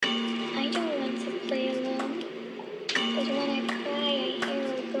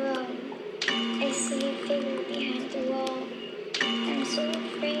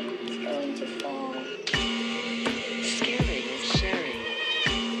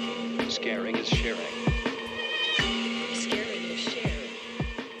Scaring is sharing. Scaring is sharing.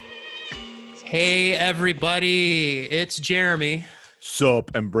 Hey, everybody, it's Jeremy.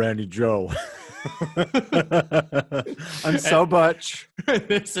 Sup, and Brandy Joe. I'm so Butch.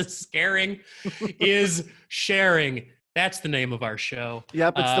 This is Scaring is Sharing. That's the name of our show.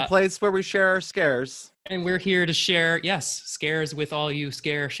 Yep, it's the place where we share our scares. And we're here to share, yes, scares with all you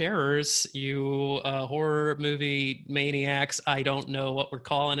scare sharers, you horror movie maniacs. I don't know what we're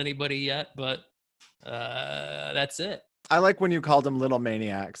calling anybody yet, but that's it. I like when you called them little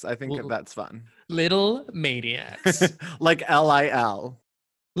maniacs. I think that's fun. Little maniacs. Like Lil.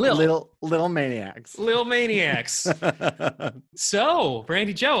 Little maniacs. Little maniacs. So,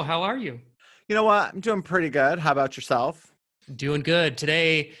 Brandy Joe, how are you? You know what? I'm doing pretty good. How about yourself? Doing good.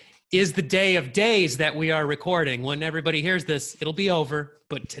 Today is the day of days that we are recording. When everybody hears this, it'll be over,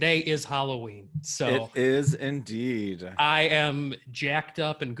 but today is Halloween. So it is indeed. I am jacked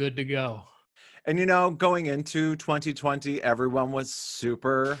up and good to go. And you know, going into 2020, everyone was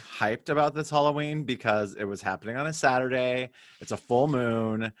super hyped about this Halloween because it was happening on a Saturday. It's a full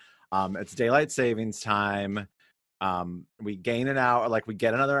moon. It's daylight savings time. We gain an hour, like we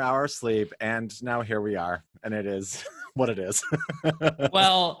get another hour of sleep, and now here we are, and it is what it is.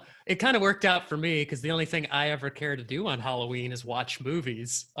 Well, it kind of worked out for me because the only thing I ever care to do on Halloween is watch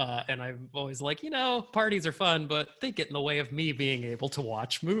movies. And I'm always like, parties are fun, but they get in the way of me being able to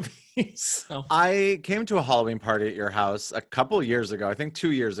watch movies. So. I came to a Halloween party at your house a couple years ago, I think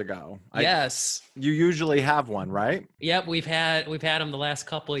 2 years ago. Yes. You usually have one, right? Yep, we've had them the last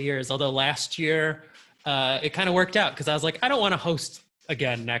couple of years, although last year it kind of worked out because I was like, I don't want to host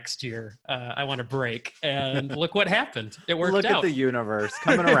again next year. I want to break. And look what happened. It worked out. Look at the universe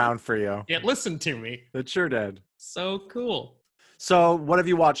coming around for you. It listened to me. It sure did. So cool. So what have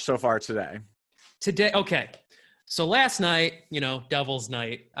you watched so far today? Okay. So last night, Devil's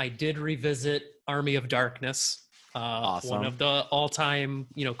Night, I did revisit Army of Darkness. Awesome. One of the all-time,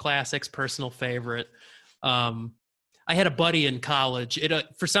 classics, personal favorite. I had a buddy in college.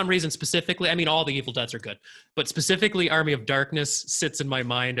 For some reason specifically, all the Evil Deads are good, but specifically Army of Darkness sits in my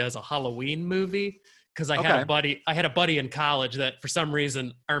mind as a Halloween movie because I had a buddy in college that for some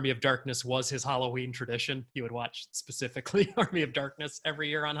reason Army of Darkness was his Halloween tradition. He would watch specifically Army of Darkness every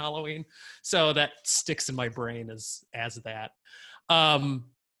year on Halloween. So that sticks in my brain as that. I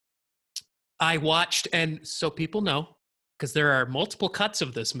watched, and so people know, because there are multiple cuts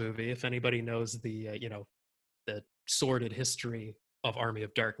of this movie, if anybody knows the sordid history of Army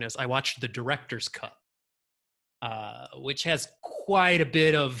of Darkness, I watched the director's cut, which has quite a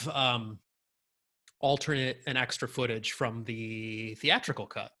bit of alternate and extra footage from the theatrical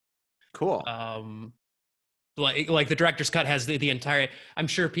cut. Cool. Like the director's cut has the entire, I'm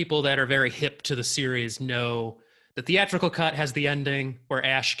sure people that are very hip to the series know the theatrical cut has the ending where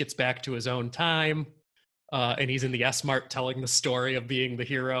Ash gets back to his own time. And he's in the S-Mart telling the story of being the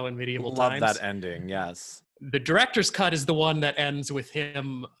hero in medieval times. Love that ending, yes. The director's cut is the one that ends with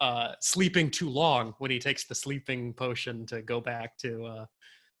him sleeping too long when he takes the sleeping potion to go back to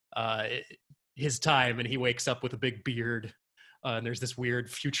his time, and he wakes up with a big beard. And there's this weird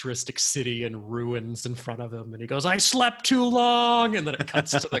futuristic city in ruins in front of him, and he goes, "I slept too long," and then it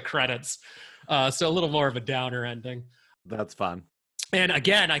cuts to the credits. So a little more of a downer ending. That's fun. And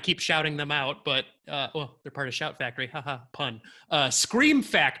again, I keep shouting them out, but they're part of Shout Factory. Haha, pun. Scream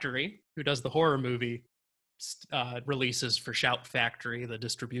Factory, who does the horror movie releases for Shout Factory, the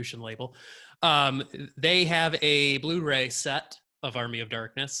distribution label. They have a Blu-ray set of Army of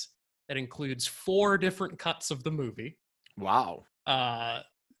Darkness that includes 4 different cuts of the movie. Wow.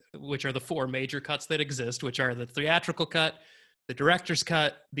 Which are the 4 major cuts that exist, which are the theatrical cut, the director's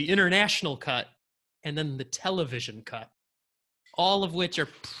cut, the international cut, and then the television cut. All of which are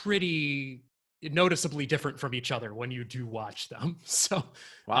pretty noticeably different from each other when you do watch them. So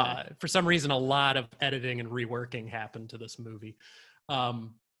wow. For some reason, a lot of editing and reworking happened to this movie. But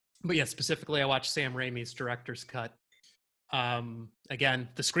yeah, specifically, I watched Sam Raimi's director's cut. Again,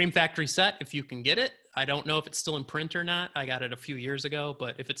 the Scream Factory set, if you can get it. I don't know if it's still in print or not. I got it a few years ago,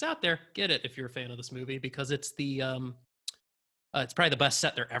 but if it's out there, get it if you're a fan of this movie, because it's it's probably the best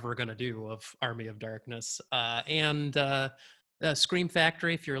set they're ever going to do of Army of Darkness. Scream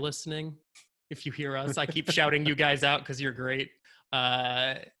Factory, if you're listening, if you hear us, I keep shouting you guys out because you're great.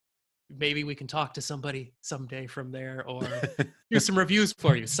 Maybe we can talk to somebody someday from there or do some reviews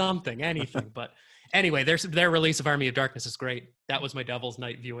for you, something, anything. But anyway, their release of Army of Darkness is great. That was my Devil's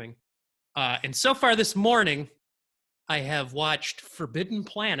Night viewing. And so far this morning, I have watched Forbidden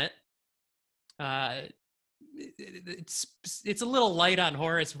Planet. It's a little light on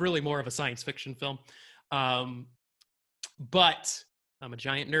horror. It's really more of a science fiction film. But I'm a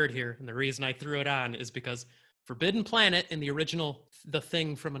giant nerd here, and the reason I threw it on is because Forbidden Planet and the original The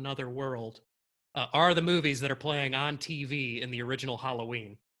Thing from Another World are the movies that are playing on TV in the original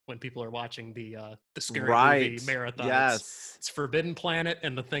Halloween when people are watching the scary movie Right. marathon. Yes. It's Forbidden Planet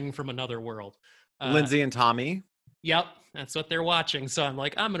and The Thing from Another World. Lindsay and Tommy. Yep, that's what they're watching. So I'm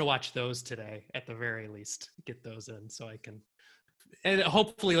like, I'm gonna watch those today at the very least. Get those in so I can. And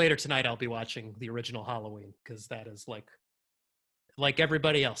hopefully later tonight I'll be watching the original Halloween because that is like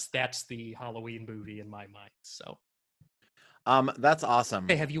everybody else. That's the Halloween movie in my mind. So. That's awesome.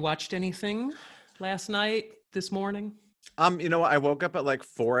 Hey, have you watched anything last night, this morning? You know what? I woke up at like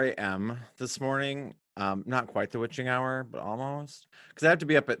 4 a.m. this morning. Not quite the witching hour, but almost. Because I have to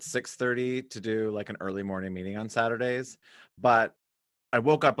be up at 6:30 to do like an early morning meeting on Saturdays. But I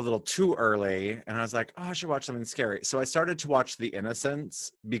woke up a little too early and I was like, oh, I should watch something scary. So I started to watch The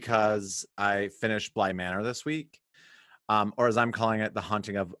Innocents because I finished Bly Manor this week. Or as I'm calling it, The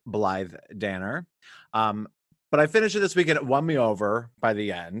Haunting of Blythe Danner. But I finished it this week and it won me over by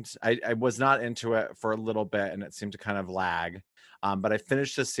the end. I was not into it for a little bit and it seemed to kind of lag. But I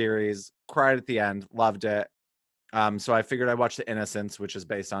finished the series, cried at the end, loved it. So I figured I'd watch The Innocents, which is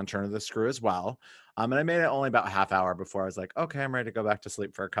based on Turn of the Screw as well. And I made it only about half hour before I was like, okay, I'm ready to go back to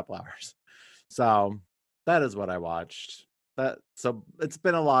sleep for a couple hours. So that is what I watched. So it's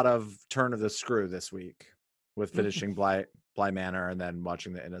been a lot of Turn of the Screw this week with finishing Bly Manor and then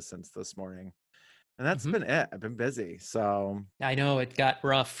watching The Innocents this morning. And that's been it. I've been busy. So I know it got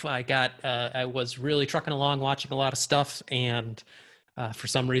rough. I was really trucking along watching a lot of stuff. And for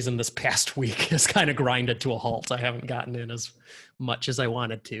some reason, this past week has kind of grinded to a halt. I haven't gotten in as much as I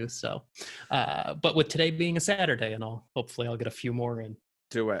wanted to. So, but with today being a Saturday and all, hopefully I'll get a few more in.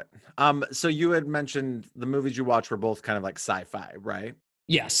 do it. So you had mentioned the movies you watch were both kind of like sci-fi, right?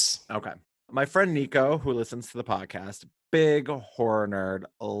 Yes. Okay. My friend Nico, who listens to the podcast, big horror nerd,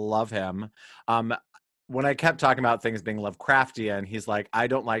 love him. When I kept talking about things being Lovecraftian, he's like, I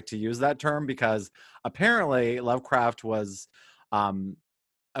don't like to use that term because apparently Lovecraft was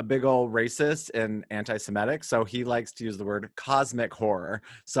a big old racist and anti-Semitic. So he likes to use the word cosmic horror.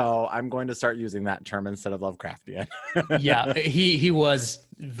 So I'm going to start using that term instead of Lovecraftian. Yeah, he was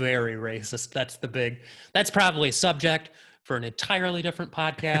very racist. That's probably a subject for an entirely different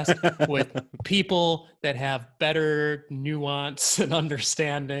podcast with people that have better nuance and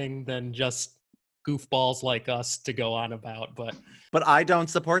understanding than just goofballs like us to go on about. But I don't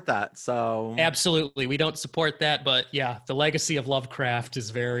support that. So absolutely, we don't support that. But yeah, the legacy of Lovecraft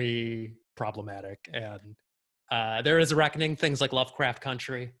is very problematic. And there is a reckoning. Things like Lovecraft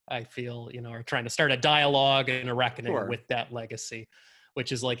Country, I feel, are trying to start a dialogue and a reckoning with that legacy,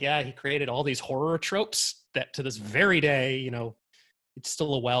 which is like, yeah, he created all these horror tropes that to this very day, it's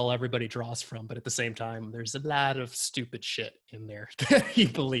still a well everybody draws from. But at the same time, there's a lot of stupid shit in there that he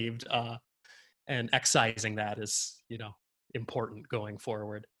believed. And excising that is, important going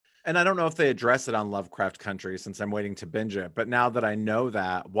forward. And I don't know if they address it on Lovecraft Country since I'm waiting to binge it. But now that I know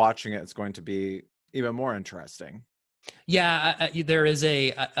that, watching it is going to be even more interesting. Yeah, there is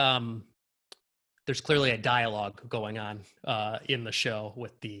there's clearly a dialogue going on in the show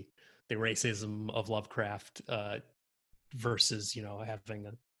with the racism of Lovecraft versus, having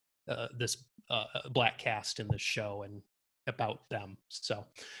this black cast in the show and about them. So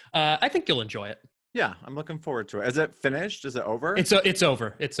I think you'll enjoy it. Yeah, I'm looking forward to it. Is it finished? Is it over? It's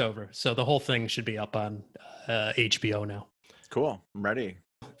over. It's over. So the whole thing should be up on HBO now. Cool. I'm ready.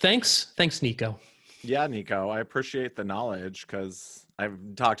 Thanks, Nico. Yeah, Nico, I appreciate the knowledge because I've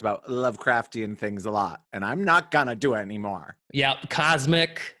talked about Lovecraftian things a lot, and I'm not gonna do it anymore. Yeah,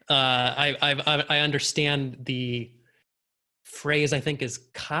 cosmic. I understand the phrase. I think is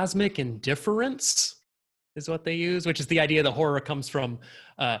cosmic indifference is what they use, which is the idea that horror comes from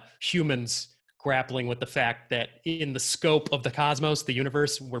humans grappling with the fact that in the scope of the cosmos, the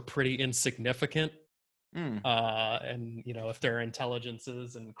universe, we're pretty insignificant. And if there are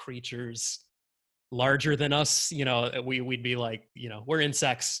intelligences and creatures larger than us, we'd be like, we're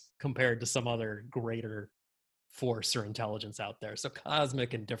insects compared to some other greater force or intelligence out there. So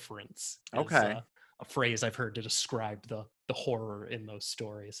cosmic indifference is a phrase I've heard to describe the horror in those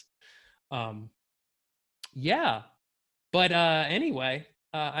stories. Yeah, but anyway,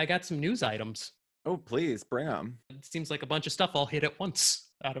 I got some news items. Oh, please bring them. It seems like a bunch of stuff all hit at once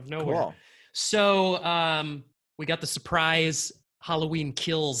out of nowhere. Cool. So we got the surprise Halloween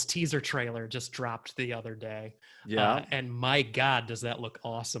Kills teaser trailer just dropped the other day. Yeah. And my God, does that look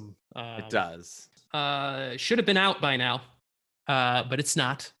awesome. It does. Should have been out by now, but it's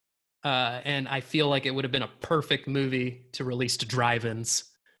not. And I feel like it would have been a perfect movie to release to drive-ins.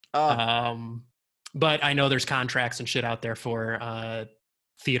 But I know there's contracts and shit out there for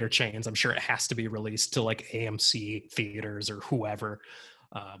theater chains. I'm sure it has to be released to like AMC theaters or whoever.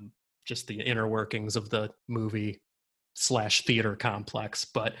 Just the inner workings of the movie slash theater complex.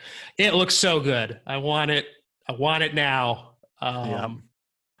 But it looks so good. I want it. I want it now. Yeah.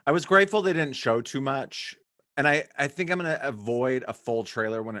 I was grateful they didn't show too much. And I think I'm going to avoid a full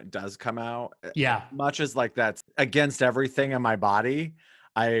trailer when it does come out. Yeah. Much as like that's against everything in my body,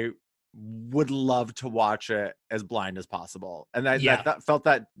 I would love to watch it as blind as possible. And I felt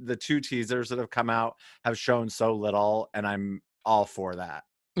that the 2 teasers that have come out have shown so little, and I'm all for that.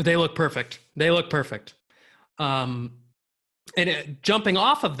 They look perfect. They look perfect. Jumping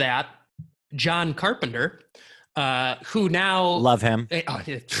off of that, John Carpenter, who now love him,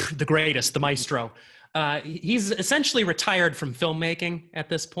 the greatest, the maestro. He's essentially retired from filmmaking at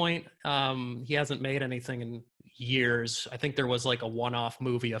this point. He hasn't made anything in years. I think there was like a one-off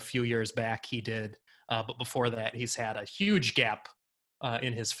movie a few years back he did, but before that, he's had a huge gap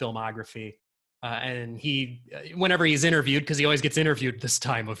in his filmography. And he, whenever he's interviewed, because he always gets interviewed this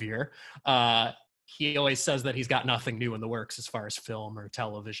time of year, he always says that he's got nothing new in the works as far as film or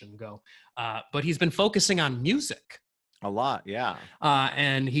television go. But he's been focusing on music. A lot, yeah.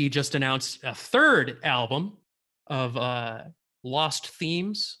 And he just announced a 3rd album of Lost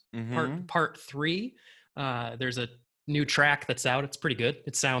Themes, part 3. There's a new track that's out. It's pretty good.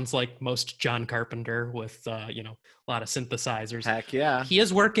 It sounds like most John Carpenter with, a lot of synthesizers. Heck yeah. He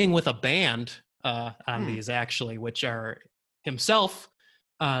is working with a band on these, actually, which are himself,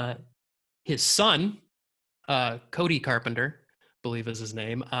 his son, Cody Carpenter, I believe is his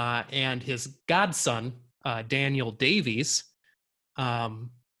name, and his godson, Daniel Davies,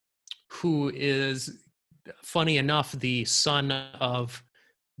 who is, funny enough, the son of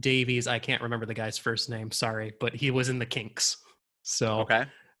Davies. I can't remember the guy's first name, sorry, but he was in the Kinks. So okay.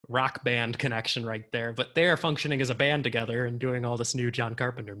 Rock band connection right there. But they're functioning as a band together and doing all this new John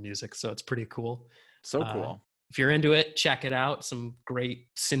Carpenter music. So it's pretty cool. So cool. If you're into it, check it out. Some great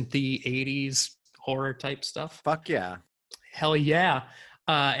synthy 80s horror type stuff. Fuck yeah. Hell yeah.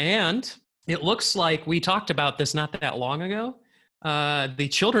 And it looks like we talked about this not that long ago. The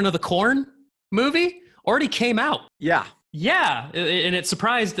Children of the Corn movie already came out. Yeah. Yeah. And it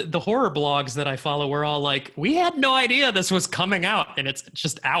surprised the horror blogs that I follow were all like, we had no idea this was coming out. And it's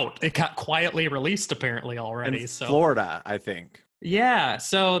just out. It got quietly released apparently already. In Florida, I think. Yeah.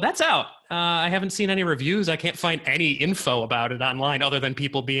 So that's out. I haven't seen any reviews. I can't find any info about it online other than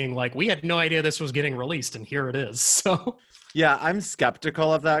people being like, we had no idea this was getting released. And here it is. So... Yeah, I'm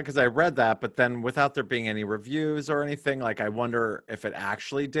skeptical of that because I read that, but then without there being any reviews or anything, like I wonder if it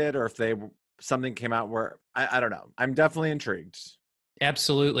actually did or if something came out where I don't know. I'm definitely intrigued.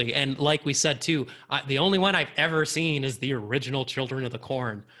 Absolutely. And like we said too, the only one I've ever seen is the original Children of the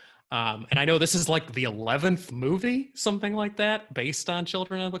Corn. And I know this is like the 11th movie, something like that, based on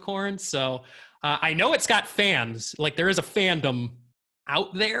Children of the Corn. So I know it's got fans. Like there is a fandom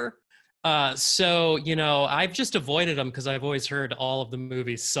out there. So, I've just avoided them because I've always heard all of the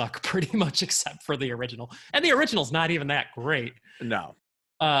movies suck pretty much except for the original. And the original's not even that great. No.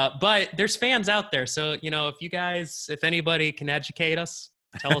 But there's fans out there. So, if anybody can educate us,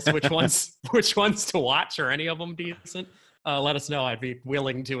 tell us which ones to watch or any of them decent, let us know. I'd be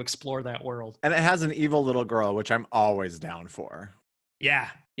willing to explore that world. And it has an evil little girl, which I'm always down for. Yeah.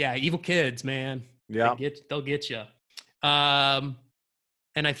 Yeah. Evil kids, man. Yeah. They'll get you.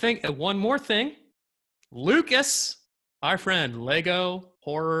 And I think one more thing, Lucas, our friend, Lego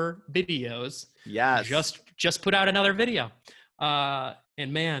Horror Videos, yes, just put out another video. And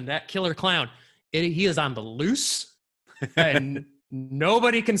man, that killer clown, he is on the loose, and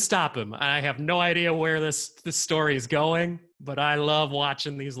nobody can stop him. I have no idea where this story is going, but I love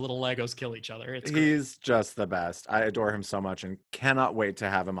watching these little Legos kill each other. He's just the best. I adore him so much and cannot wait to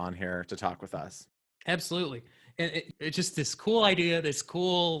have him on here to talk with us. Absolutely. And it's just this cool idea, this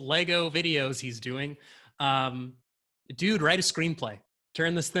cool Lego videos he's doing. Dude, write a screenplay.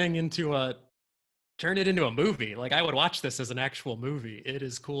 Turn it into a movie. Like I would watch this as an actual movie. It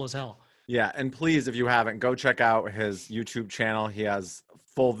is cool as hell. Yeah, and please, if you haven't, go check out his YouTube channel. He has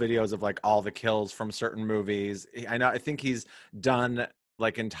full videos of like all the kills from certain movies. I think he's done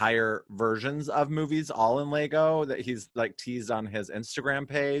like entire versions of movies all in Lego that he's like teased on his Instagram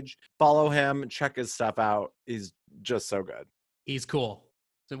page. Follow him, check his stuff out. He's just so good. He's cool.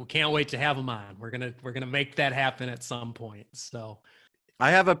 So we can't wait to have him on. We're going to make that happen at some point. So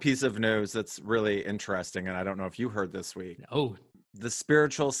I have a piece of news that's really interesting, and I don't know if you heard this week. Oh, the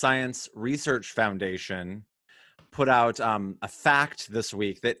Spiritual Science Research Foundation put out a fact this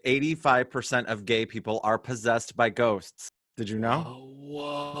week that 85% of gay people are possessed by ghosts. Did you know? Oh,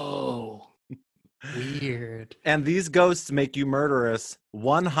 whoa. Weird. And these ghosts make you murderous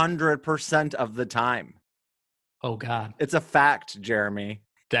 100% of the time. Oh God, It's a fact, Jeremy.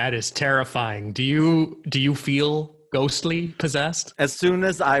 that is terrifying. Do you feel ghostly possessed? As soon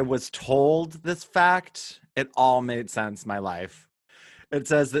as I was told this fact, it all made sense in my life. It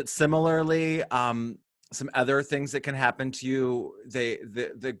says that similarly, some other things that can happen to you,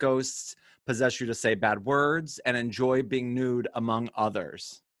 the ghosts possess you to say bad words and enjoy being nude, among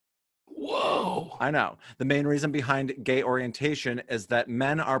others. Whoa. I know. The main reason behind gay orientation is that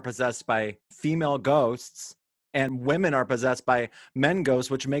men are possessed by female ghosts and women are possessed by men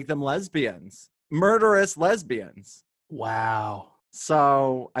ghosts, which make them lesbians, murderous lesbians. Wow.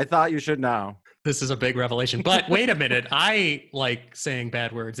 So I thought you should know. This is a big revelation. But wait a minute. I like saying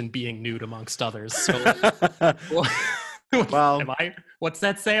bad words and being nude amongst others. So Well, what's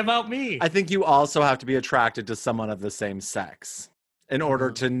that say about me? I think you also have to be attracted to someone of the same sex in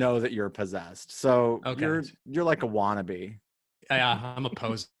order Mhm. to know that you're possessed. So Okay. you're like a wannabe. Yeah, I'm a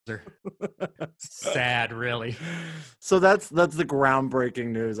poser. Sad, really. So that's the groundbreaking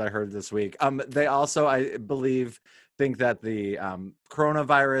news I heard this week. They also, I believe, think that the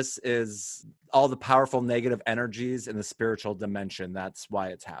coronavirus is all the powerful negative energies in the spiritual dimension. That's why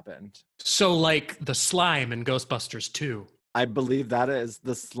it's happened. So like the slime in Ghostbusters 2. I believe that is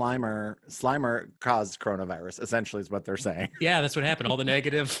the Slimer caused coronavirus, essentially is what they're saying. Yeah, that's what happened. All the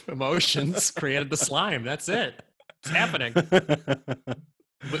negative emotions created the slime. That's it. It's happening.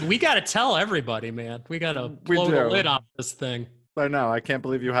 But we got to tell everybody, man. We got to blow the lid off this thing. I know. I can't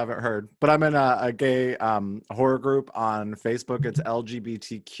believe you haven't heard. But I'm in a gay horror group on Facebook. It's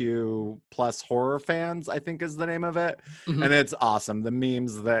LGBTQ plus horror fans, I think is the name of it. Mhm. And it's awesome. The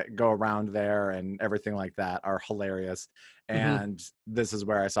memes that go around there and everything like that are hilarious. And this is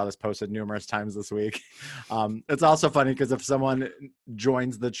where I saw this posted numerous times this week. It's also funny because if someone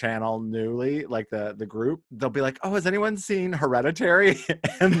joins the channel newly, like the group, they'll be like, "Oh, has anyone seen Hereditary?"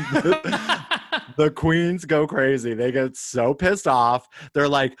 And the queens go crazy. They get so pissed off. They're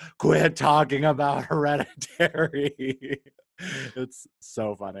like, "Quit talking about Hereditary." It's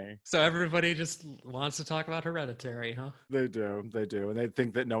so funny. So everybody just wants to talk about Hereditary, huh? They do. And they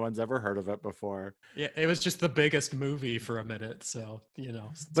think that no one's ever heard of it before. Yeah, it was just the biggest movie for a minute. So,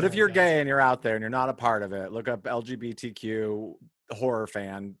 But if sorry, you're guys. gay and you're out there and you're not a part of it, look up LGBTQ horror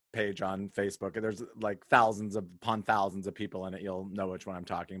fan page on Facebook. There's like thousands upon thousands of people in it. You'll know which one I'm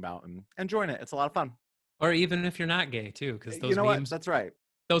talking about and join it. It's a lot of fun. Or even if you're not gay too, because You know what? That's right.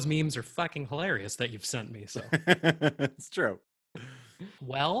 those memes are fucking hilarious that you've sent me. So, It's true.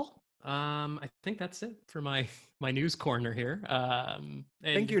 well, I think that's it for my news corner here.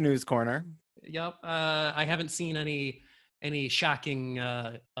 Thank you, News Corner. Yep. I haven't seen any shocking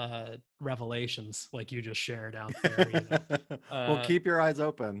revelations like you just shared out there. Well, keep your eyes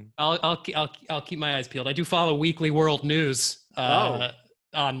open. I'll keep my eyes peeled. I do follow Weekly World News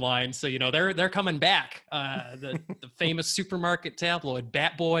online, so they're coming back. The famous supermarket tabloid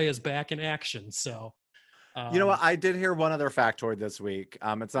Bat Boy is back in action. So you know what? I did hear one other factoid this week.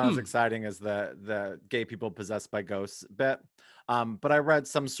 It's not as exciting as the gay people possessed by ghosts bit. But I read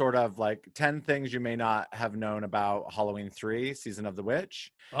some sort of like 10 things you may not have known about Halloween 3, Season of the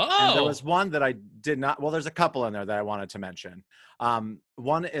Witch. And there was one that I did not. Well, there's a couple in there that I wanted to mention.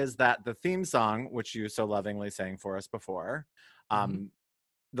 One is that the theme song, which you so lovingly sang for us before,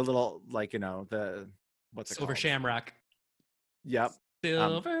 the little, like, what's it Silver called? Shamrock. Yep.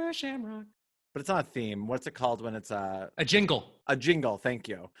 Silver Shamrock. But it's not a theme. What's it called when it's a jingle? A jingle. Thank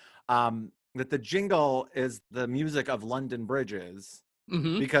you. That the jingle is the music of London Bridges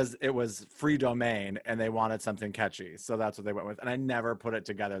because it was free domain and they wanted something catchy. So that's what they went with. And I never put it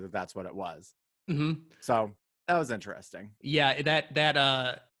together that that's what it was. So that was interesting. Yeah,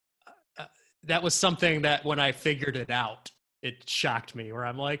 that was something that when I figured it out, it shocked me, where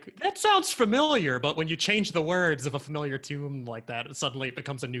I'm like, that sounds familiar, but when you change the words of a familiar tune like that, suddenly it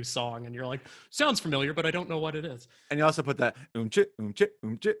becomes a new song, and you're like, sounds familiar, but I don't know what it is. And you also put that chit,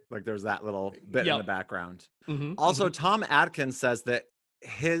 like there's that little bit in the background. Also, Tom Atkins says that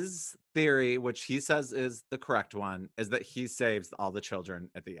his theory, which he says is the correct one, is that he saves all the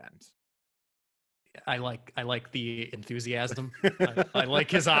children at the end. I like the enthusiasm. I like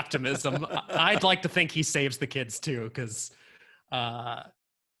his optimism. I'd like to think he saves the kids too, because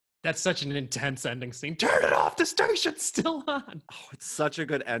that's such an intense ending scene. Turn it off! The station's still on. Oh, it's such a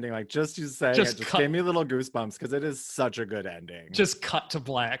good ending. Like just you saying it just gave me little goosebumps because it is such a good ending. Just cut to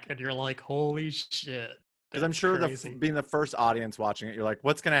black, and you're like, holy shit. Because I'm sure being the first audience watching it, you're like,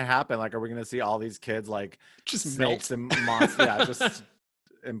 what's going to happen? Like, are we going to see all these kids like just snakes and monsters? Yeah, just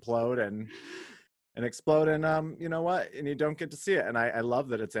implode and. and explode, and you know what? And you don't get to see it. And I love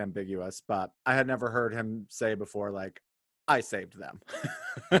that it's ambiguous, but I had never heard him say before, like, I saved them.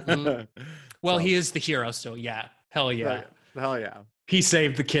 Mhm. Well, So, he is the hero, so yeah. Hell yeah. right. Hell yeah. He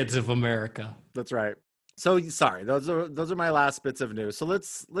saved the kids of America. That's right. So sorry, those are my last bits of news. So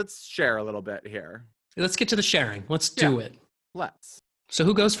let's share a little bit here. Let's get to the sharing. Let's do it. Let's. So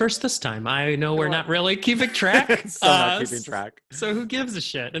who goes first this time? I know we're know not really keeping track. Still not keeping track. So who gives a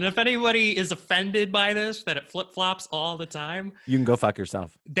shit? And if anybody is offended by this, that it flip-flops all the time, You can go fuck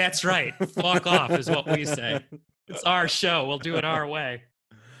yourself. that's right. Fuck off is what we say. It's our show. We'll do it our way.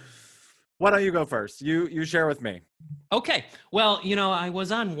 Why don't you go first? You share with me. Okay. Well, I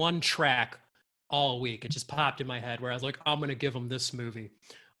was on one track all week. It just popped in my head where I was like, I'm going to give them this movie.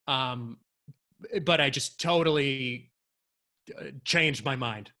 But I just totally changed my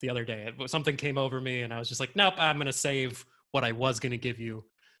mind the other day. Something came over me and I was just like, nope, I'm going to save what I was going to give you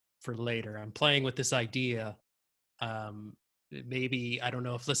for later. I'm playing with this idea. Maybe, I don't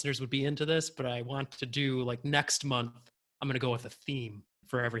know if listeners would be into this, but I want to do like next month, I'm going to go with a theme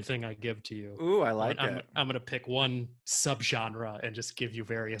for everything I give to you. Ooh, I like I'm it. going to pick one subgenre and just give you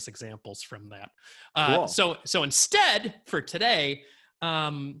various examples from that. Cool. So instead for today,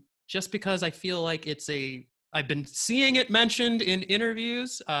 just because I feel like I've been seeing it mentioned in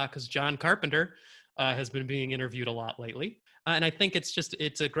interviews because John Carpenter has been being interviewed a lot lately. And I think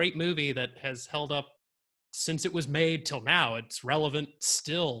it's a great movie that has held up since it was made till now. It's relevant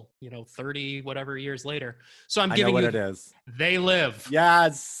still, 30 whatever years later. So I'm giving what you it is. They Live.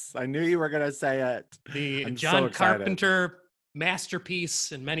 Yes, I knew you were going to say it. The I'm John so excited. Carpenter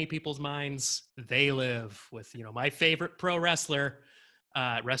masterpiece in many people's minds, They Live, with, my favorite pro wrestler,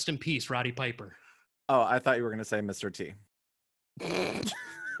 rest in peace, Roddy Piper. Oh, I thought you were going to say Mr. T.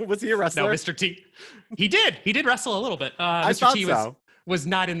 Was he a wrestler? No, Mr. T. He did wrestle a little bit. I Mr. thought T so. was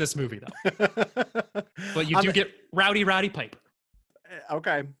not in this movie though. But you do get Roddy Piper.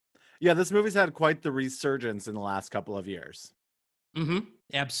 Okay. Yeah, this movie's had quite the resurgence in the last couple of years. Mm-hmm.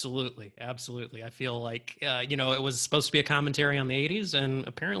 Absolutely. I feel like, it was supposed to be a commentary on the 80s, and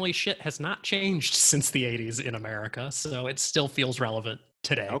apparently shit has not changed since the 80s in America, so it still feels relevant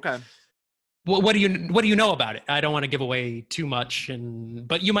today. Okay. What do you know about it? I don't want to give away too much,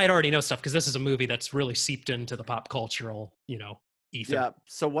 but you might already know stuff because this is a movie that's really seeped into the pop cultural, ether. Yeah.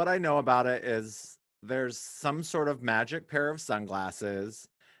 So what I know about it is there's some sort of magic pair of sunglasses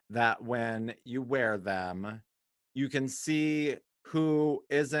that when you wear them, you can see who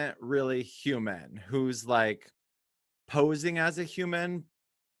isn't really human, who's like posing as a human,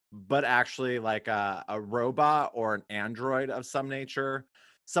 but actually like a robot or an android of some nature,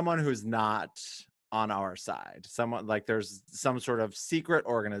 someone who's not on our side, someone like there's some sort of secret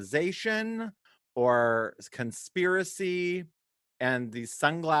organization or conspiracy. And these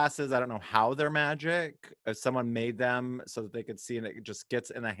sunglasses, I don't know how they're magic. If someone made them so that they could see, and it just gets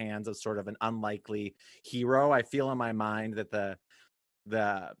in the hands of sort of an unlikely hero. I feel in my mind that the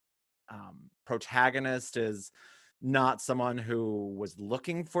protagonist is not someone who was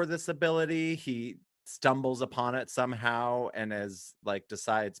looking for this ability. He stumbles upon it somehow and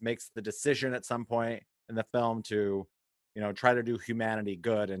makes the decision at some point in the film to, try to do humanity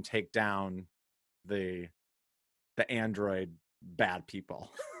good and take down the android bad people.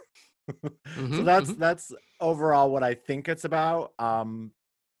 Mm-hmm, So that's overall what I think it's about. And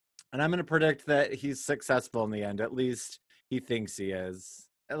I'm going to predict that he's successful in the end. At least he thinks he is.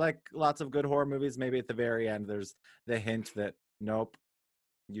 Like lots of good horror movies, maybe at the very end, there's the hint that, nope,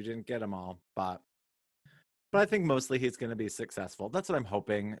 you didn't get them all. But I think mostly he's going to be successful. That's what I'm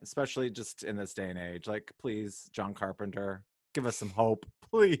hoping, especially just in this day and age. Like, please, John Carpenter, give us some hope,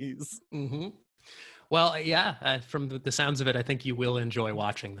 please. Mm-hmm. Well, yeah, from the sounds of it, I think you will enjoy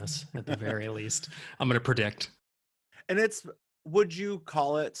watching this at the very least. I'm going to predict. And would you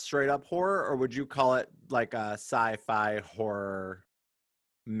call it straight up horror, or would you call it like a sci-fi horror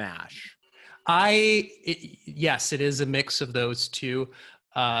mash? Yes, it is a mix of those two.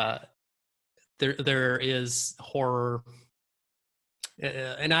 There is horror.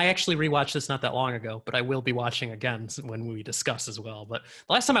 And I actually rewatched this not that long ago, but I will be watching again when we discuss as well. But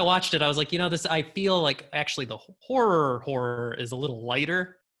the last time I watched it, I was like, I feel like actually the horror is a little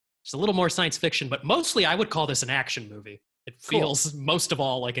lighter. It's a little more science fiction, but mostly I would call this an action movie. It feels most of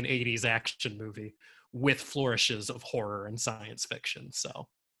all like an 80s action movie with flourishes of horror and science fiction. So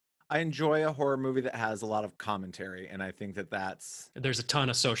I enjoy a horror movie that has a lot of commentary, and I think there's a ton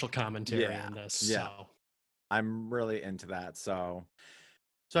of social commentary in this. Yeah. So I'm really into that. So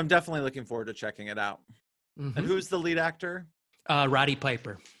I'm definitely looking forward to checking it out. Mm-hmm. And who's the lead actor? Roddy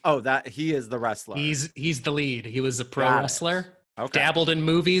Piper. Oh, he is the wrestler. He's the lead. He was a pro wrestler. Okay. dabbled in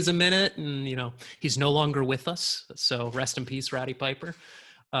movies a minute, and he's no longer with us. So rest in peace, Roddy Piper.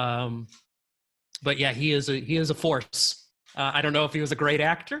 But yeah, he is a force. I don't know if he was a great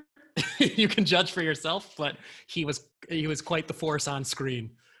actor. You can judge for yourself, but he was quite the force on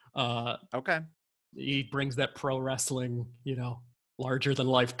screen. Okay. He brings that pro wrestling, larger than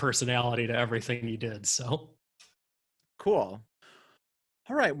life personality to everything he did. So Cool.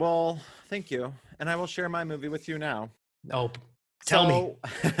 All right. Well, thank you. And I will share my movie with you now. oh, tell me.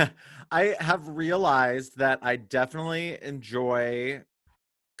 I have realized that I definitely enjoy,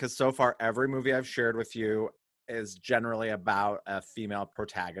 because so far every movie I've shared with you is generally about a female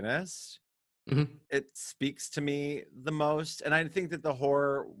protagonist. Mm-hmm. It speaks to me the most, and I think that the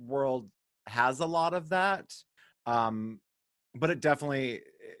horror world has a lot of that, but it definitely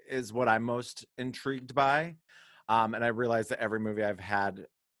is what I'm most intrigued by, and I realize that every movie I've had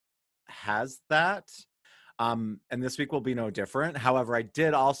has that, and this week will be no different. However, I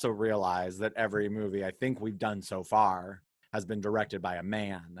did also realize that every movie I think we've done so far has been directed by a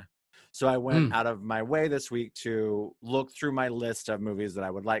man. So I went out of my way this week to look through my list of movies that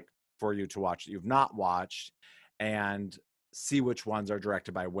I would like for you to watch that you've not watched, and see which ones are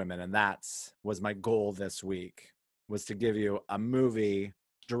directed by women. And was my goal this week, was to give you a movie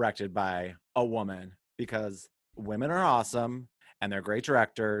directed by a woman, because women are awesome and they're great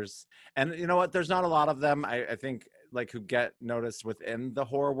directors. And you know what? There's not a lot of them, I think, like, who get noticed within the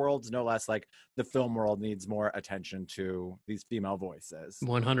horror worlds, no less. Like, the film world needs more attention to these female voices.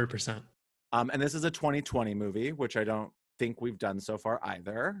 100%. And this is a 2020 movie, which I don't think we've done so far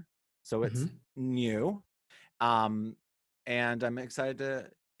either. So it's new. And I'm excited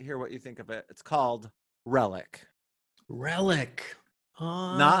to hear what you think of it. It's called Relic. Relic.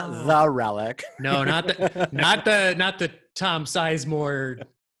 Not The Relic. No, not the Tom Sizemore.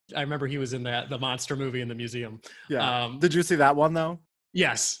 I remember he was in the monster movie in the museum. Yeah. Did you see that one though?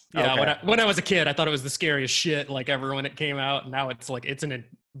 Yes. Yeah. Okay. When I was a kid, I thought it was the scariest shit, like, ever when it came out. And now it's like, it's a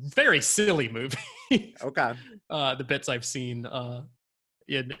very silly movie. Okay. The bits I've seen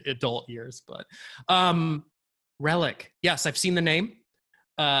in adult years, but Relic. Yes, I've seen the name.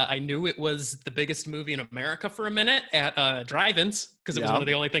 I knew it was the biggest movie in America for a minute at drive-ins, because it was one of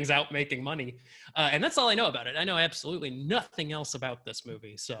the only things out making money. And that's all I know about it. I know absolutely nothing else about this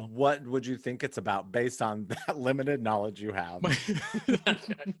movie. So what would you think it's about based on that limited knowledge you have?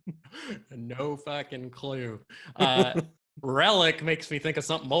 No fucking clue. Relic makes me think of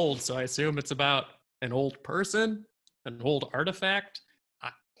something old, so I assume it's about an old person, an old artifact.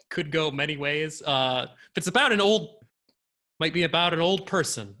 Could go many ways. If it's about might be about an old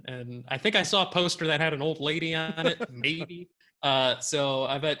person, and I think I saw a poster that had an old lady on it, maybe. So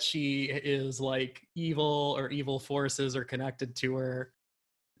I bet she is like evil, or evil forces are connected to her.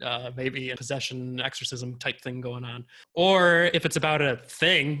 Maybe a possession, exorcism type thing going on. Or if it's about a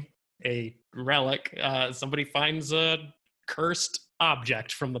thing, a relic, somebody finds a cursed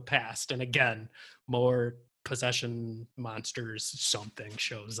object from the past, and again, more possession monsters, something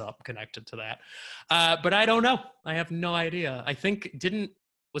shows up connected to that. But I don't know. I have no idea. I think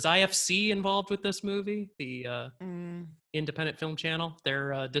was IFC involved with this movie? The Independent Film Channel,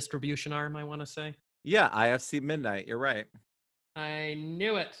 their distribution arm, I want to say. Yeah, IFC Midnight. You're right. I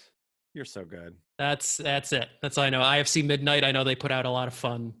knew it. You're so good. That's it. That's all I know. IFC Midnight. I know they put out a lot of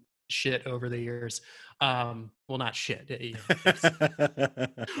fun shit over the years. Well, not shit,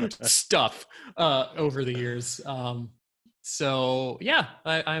 stuff over the years. So yeah,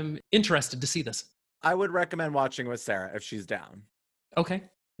 I'm interested to see this. I would recommend watching with Sarah if she's down. Okay.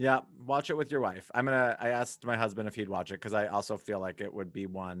 Yeah, watch it with your wife. I asked my husband if he'd watch it, because I also feel like it would be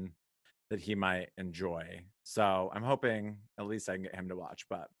one that he might enjoy. So I'm hoping at least I can get him to watch.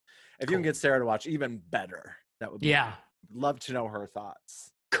 But if you can get Sarah to watch, even better. That would be love to know her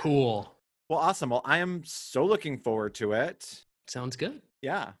thoughts. Cool. Well, awesome. Well, I am so looking forward to it. Sounds good.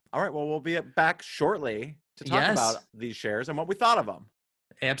 Yeah. All right. Well, we'll be back shortly to talk about these shares and what we thought of them.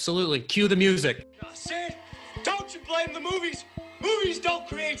 Absolutely. Cue the music. Sid, don't you blame the movies. Movies don't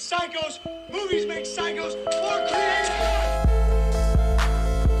create psychos. Movies make psychos more creative.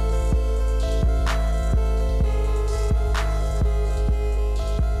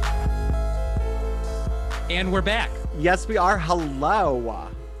 And we're back. Yes, we are. Hello.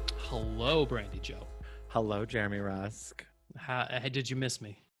 Hello, Brandy Joe. Hello, Jeremy Rusk. How did you miss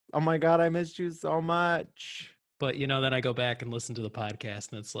me? Oh my God, I missed you so much. But then I go back and listen to the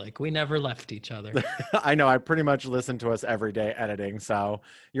podcast, and it's like, we never left each other. I know. I pretty much listen to us every day editing, so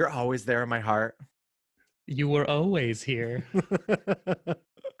you're always there in my heart. You were always here.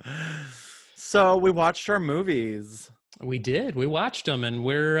 So we watched our movies. We did. We watched them, and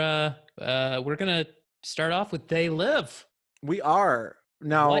we're gonna start off with They Live. We are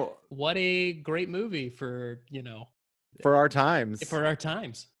now What a great movie for, for our times. for our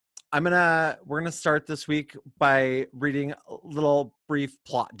times. We're gonna start this week by reading a little brief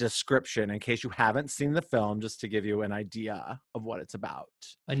plot description in case you haven't seen the film, just to give you an idea of what it's about.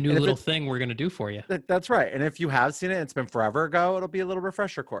 A new And if little thing we're going to do for you. That's right. And if you have seen it, it's been forever ago, it'll be a little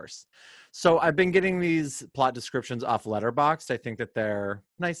refresher course. So I've been getting these plot descriptions off Letterboxd. I think that they're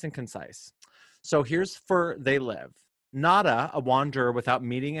nice and concise. So here's For They Live. Nada, a wanderer without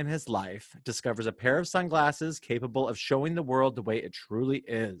meaning in his life, discovers a pair of sunglasses capable of showing the world the way it truly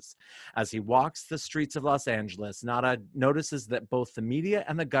is. As he walks the streets of Los Angeles, Nada notices that both the media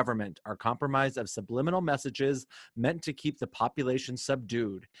and the government are compromised of subliminal messages meant to keep the population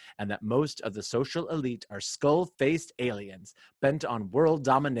subdued, and that most of the social elite are skull-faced aliens bent on world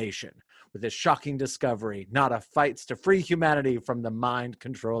domination. With this shocking discovery, Nada fights to free humanity from the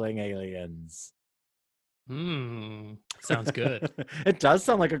mind-controlling aliens. Sounds good. It does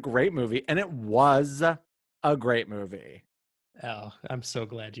sound like a great movie, and it was a great movie. Oh, I'm so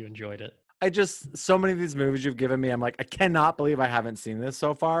glad you enjoyed it. So many of these movies you've given me, I'm like, I cannot believe I haven't seen this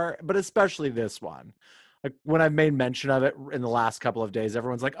so far, but especially this one. Like when I've made mention of it in the last couple of days,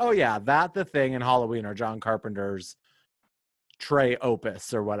 everyone's like, oh yeah, that, The Thing, and Halloween are John Carpenter's Trey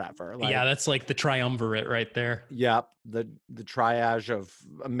opus or whatever. Like, yeah, that's like the triumvirate right there. Yep, the triage of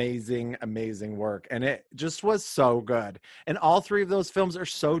amazing work, and it just was so good. And all three of those films are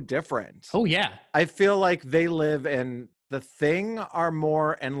so different. Oh yeah, I feel like They Live and The Thing are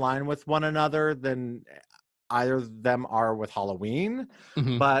more in line with one another than either of them are with Halloween.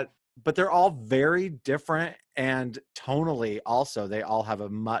 Mhm. But they're all very different, and tonally also they all have a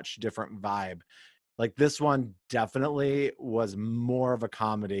much different vibe. Like this one definitely was more of a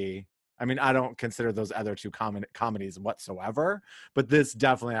comedy. I mean, I don't consider those other two comedies whatsoever, but this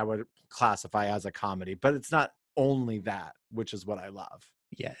definitely I would classify as a comedy. But it's not only that, which is what I love.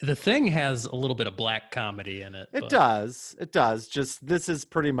 Yeah, The Thing has a little bit of black comedy in it. It does. It does. Just this is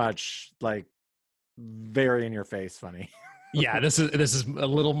pretty much like very in your face funny. Yeah, this is a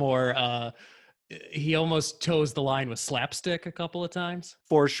little more. He almost toes the line with slapstick a couple of times.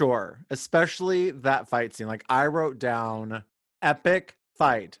 For sure. Especially that fight scene. Like I wrote down epic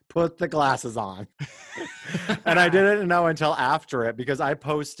fight, put the glasses on. And I didn't know until after it because I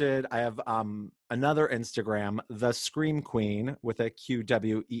have another Instagram, The Scream Queen with a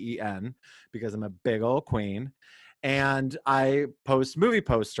QWEEN, because I'm a big old queen. And I post movie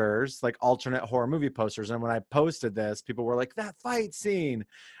posters, like alternate horror movie posters. And when I posted this, people were like, that fight scene.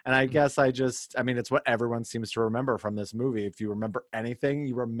 And I guess it's what everyone seems to remember from this movie. If you remember anything,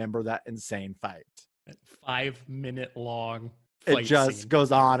 you remember that insane fight. 5-minute long fight It just scene.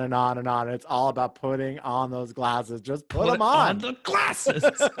 Goes on and on and on. It's all about putting on those glasses. Just put them on. The glasses.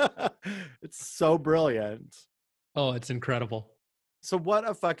 It's so brilliant. Oh, it's incredible. So what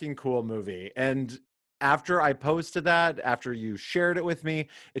a fucking cool movie. And after I posted that, after you shared it with me,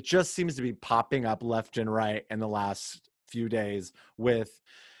 it just seems to be popping up left and right in the last few days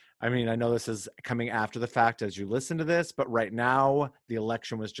I know this is coming after the fact as you listen to this, but right now the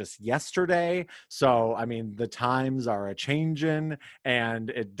election was just yesterday. So, the times are a changing,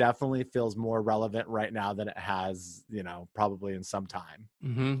 and it definitely feels more relevant right now than it has, probably in some time.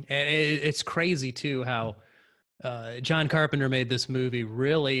 Mm-hmm. And it's crazy too, how John Carpenter made this movie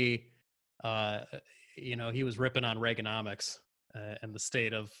really, he was ripping on Reaganomics and the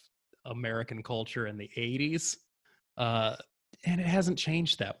state of American culture in the 80s. And it hasn't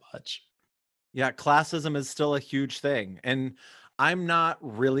changed that much. Yeah, classism is still a huge thing. And I'm not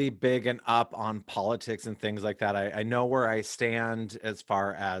really big and up on politics and things like that. I know where I stand as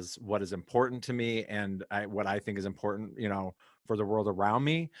far as what is important to me and what I think is important, for the world around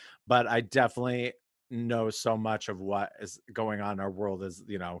me. But I definitely know so much of what is going on in our world is,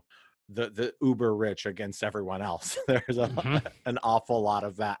 the uber rich against everyone else. There's an awful lot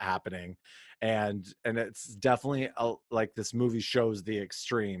of that happening. And it's definitely like this movie shows the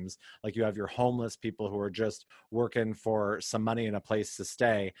extremes. Like you have your homeless people who are just working for some money and a place to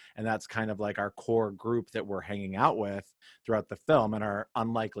stay. And that's kind of like our core group that we're hanging out with throughout the film, and our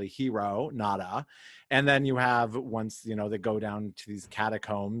unlikely hero, Nada. And then you have once, they go down to these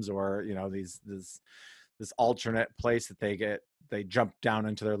catacombs or, this alternate place that they jump down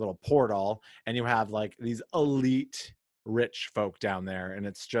into their little portal, and you have like these elite rich folk down there, and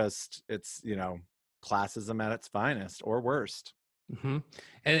it's classism at its finest or worst. Mm-hmm.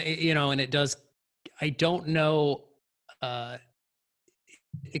 And and it does. I don't know,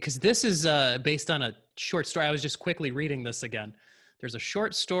 because this is based on a short story. I was just quickly reading this again. There's a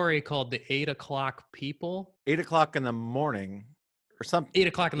short story called "The 8 O'Clock People." 8 o'clock in the morning, or something. 8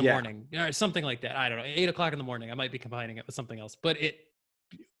 o'clock in the Yeah. morning, or something like that. I don't know. 8 o'clock in the morning. I might be combining it with something else, but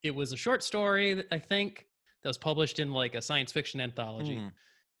it was a short story that I think that was published in like a science fiction anthology. Mm.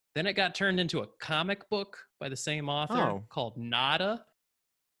 Then it got turned into a comic book by the same author called Nada,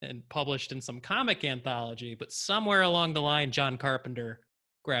 and published in some comic anthology. But somewhere along the line, John Carpenter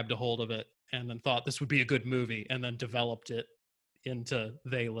grabbed a hold of it and then thought this would be a good movie, and then developed it into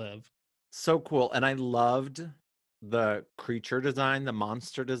They Live. So cool. And I loved the creature design, the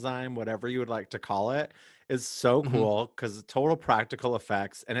monster design, whatever you would like to call it, is so cool because total practical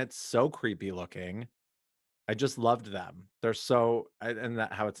effects, and it's so creepy looking. I just loved them. They're so, and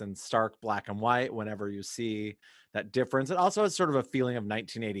that how it's in stark black and white whenever you see that difference. It also has sort of a feeling of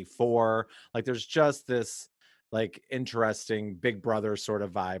 1984. Like there's just this like interesting Big Brother sort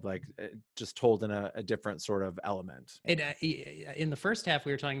of vibe, like just told in a different sort of element. In the first half,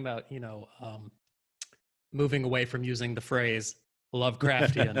 we were talking about, moving away from using the phrase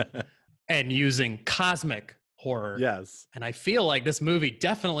Lovecraftian and using cosmic horror. Yes. And I feel like this movie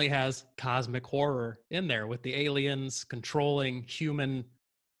definitely has cosmic horror in there, with the aliens controlling human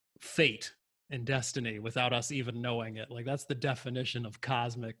fate and destiny without us even knowing it. Like that's the definition of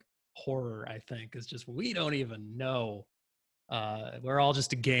cosmic horror, I think, is just we don't even know. We're all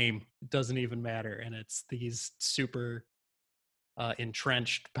just a game. It doesn't even matter. And it's these super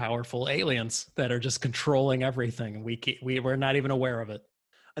entrenched, powerful aliens that are just controlling everything. And we're not even aware of it.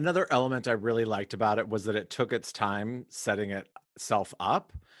 Another element I really liked about it was that it took its time setting itself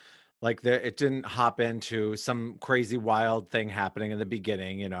up. Like it didn't hop into some crazy wild thing happening in the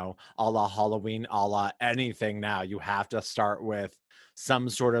beginning, a la Halloween, a la anything now. You have to start with some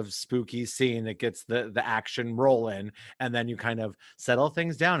sort of spooky scene that gets the action rolling, and then you kind of settle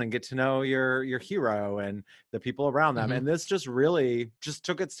things down and get to know your hero and the people around them. And this just really just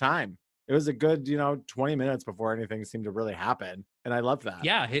took its time. It was a good, 20 minutes before anything seemed to really happen. And I love that.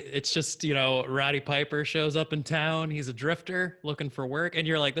 Yeah, it's just, Roddy Piper shows up in town. He's a drifter looking for work. And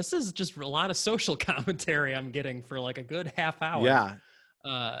you're like, this is just a lot of social commentary I'm getting for like a good half hour. Yeah.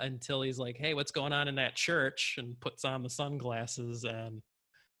 Until he's like, hey, what's going on in that church? And puts on the sunglasses, and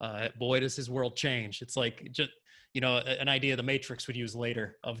boy, does his world change. It's like, just, an idea the Matrix would use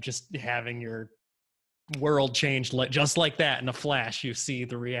later, of just having your world changed just like that in a flash. You see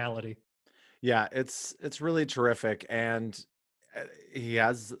the reality. Yeah, it's really terrific. And he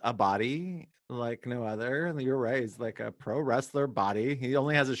has a body like no other. You're right. He's like a pro wrestler body. He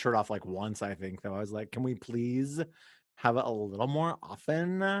only has his shirt off like once, I think, though. I was like, can we please have it a little more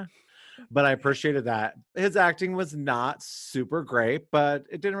often? But I appreciated that. His acting was not super great, but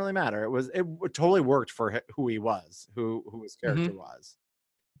it didn't really matter. It totally worked for who he was, who his character was.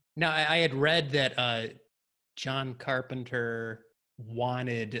 Now, I had read that John Carpenter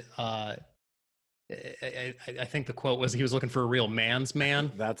wanted I think the quote was he was looking for a real man's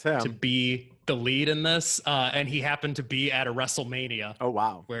man. That's him. To be the lead in this. And he happened to be at a WrestleMania. Oh,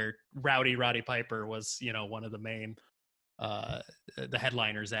 wow. Where Roddy Piper was, one of the main, the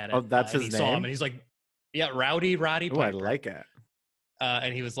headliners at it. Oh, that's his name? He saw him and he's like, yeah, Roddy Piper. Oh, I like it.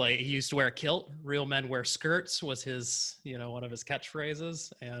 And he was like, he used to wear a kilt. Real men wear skirts was his, one of his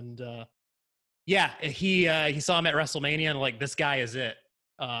catchphrases. And he saw him at WrestleMania and like, this guy is it.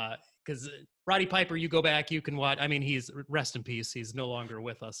 Because Roddy Piper, you go back, you can watch. I mean, he's rest in peace. He's no longer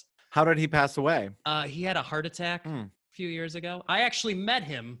with us. How did he pass away? He had a heart attack a few years ago. I actually met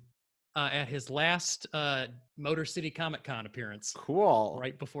him at his last Motor City Comic Con appearance. Cool.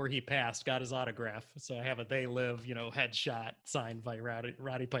 Right before he passed, got his autograph. So I have a They Live, headshot signed by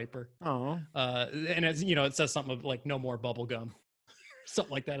Roddy Piper. Oh. And it's, it says something like no more bubble gum.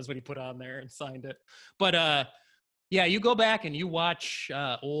 Something like that is what he put on there and signed it. But yeah, you go back and you watch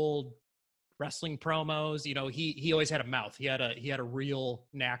old wrestling promos. He always had a mouth. He had a real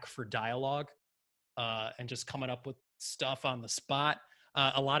knack for dialogue, and just coming up with stuff on the spot.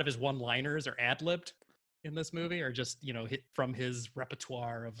 A lot of his one-liners are ad-libbed in this movie, or just hit from his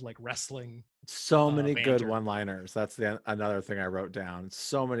repertoire of like wrestling. So many banter. good one-liners. That's another thing I wrote down.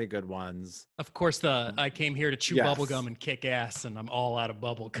 So many good ones. Of course, I came here to chew bubblegum and kick ass, and I'm all out of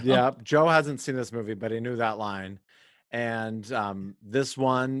bubblegum. Yeah, Joe hasn't seen this movie, but he knew that line. And this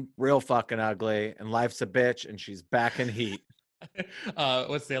one, real fucking ugly, and life's a bitch, and she's back in heat.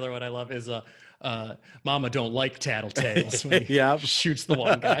 What's the other one I love is Mama don't like tattletales. When he shoots the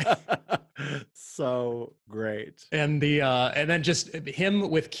one guy. So great. And and then just him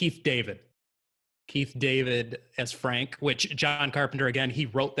with Keith David as Frank, which John Carpenter, again, he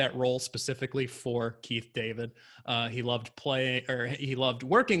wrote that role specifically for Keith David. He loved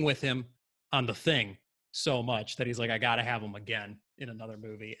working with him on The Thing so much that he's like, I gotta have him again in another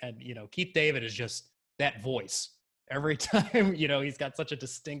movie. And Keith David is just that voice Every time, he's got such a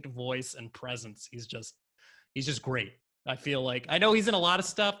distinct voice and presence. He's just great. I feel like I know he's in a lot of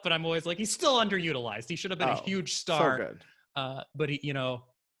stuff, but I'm always like, he's still underutilized. He should have been a huge star. So good. But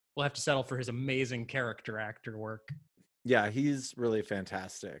we'll have to settle for his amazing character actor work. Yeah, he's really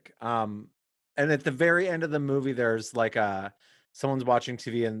fantastic. And at the very end of the movie, there's like someone's watching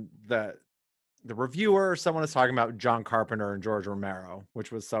TV, and the reviewer or someone is talking about John Carpenter and George Romero,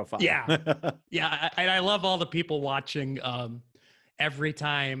 which was so fun. Yeah. Yeah. I love all the people watching. Every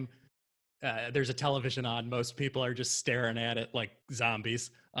time there's a television on, most people are just staring at it like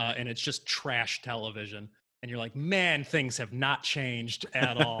zombies. And it's just trash television. And you're like, man, things have not changed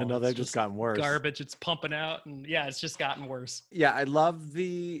at all. No, they've just gotten worse. Garbage. It's pumping out. And yeah, it's just gotten worse. Yeah. I love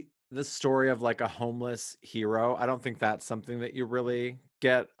the story of like a homeless hero. I don't think that's something that you really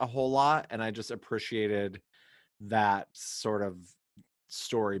get a whole lot. And I just appreciated that sort of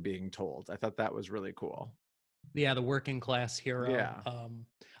story being told. I thought that was really cool. Yeah, the working class hero. Yeah.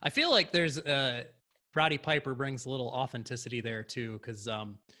 I feel like there's Roddy Piper brings a little authenticity there too, because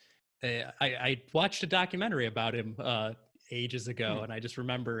I watched a documentary about him ages ago, and I just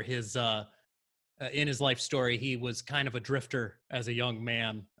remember his in his life story, he was kind of a drifter as a young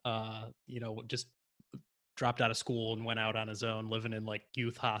man. Just dropped out of school and went out on his own, living in like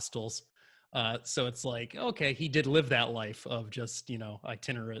youth hostels. So it's like, okay, he did live that life of just,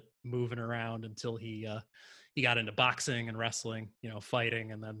 itinerant moving around until he got into boxing and wrestling,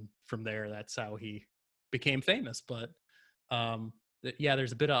 fighting. And then from there, that's how he became famous. But yeah,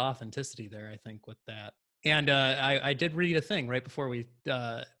 there's a bit of authenticity there, I think, with that. And I did read a thing right before we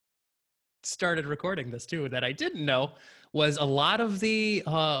started recording this too, that I didn't know was a lot of the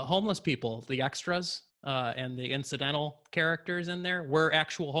homeless people, the extras, and the incidental characters in there were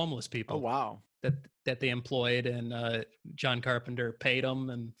actual homeless people. Oh, wow. That they employed, and John Carpenter paid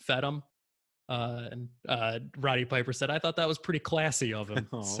them and fed them. And Roddy Piper said, I thought that was pretty classy of him.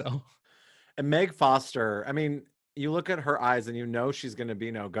 Oh. So, and Meg Foster, I mean, you look at her eyes and she's going to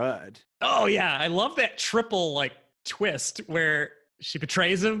be no good. Oh yeah. I love that triple like twist where she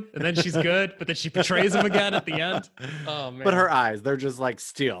betrays him and then she's good, but then she betrays him again at the end. Oh man. But her eyes, they're just like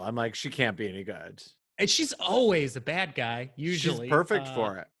steel. I'm like, she can't be any good. And she's always a bad guy, usually. She's perfect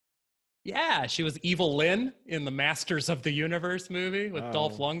for it. Yeah, she was Evil Lynn in the Masters of the Universe movie with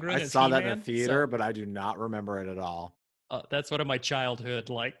Dolph Lundgren. I saw that in the theater, but I do not remember it at all. That's one of my childhood,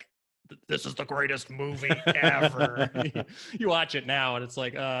 like, this is the greatest movie ever. You watch it now and it's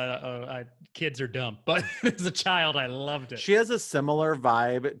like, kids are dumb. But as a child, I loved it. She has a similar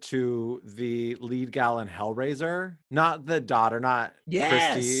vibe to the lead gal in Hellraiser. Not the daughter, not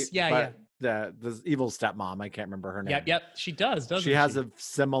Christy. Yeah. The evil stepmom. I can't remember her name. Yep. She does, doesn't she? She has a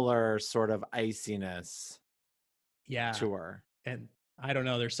similar sort of iciness to her. And I don't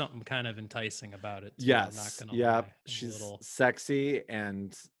know, there's something kind of enticing about it too. Yes. I'm not gonna lie. She's sexy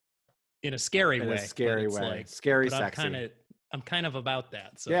and in a scary way. Like, scary, sexy. I'm kind of about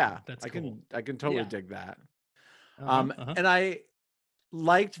that. So yeah, that's I cool. can totally dig that. Uh-huh. And I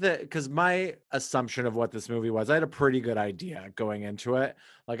liked that because my assumption of what this movie was, I had a pretty good idea going into it.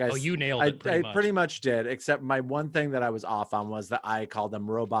 Like you nailed it. I pretty much did, except my one thing that I was off on was that I called them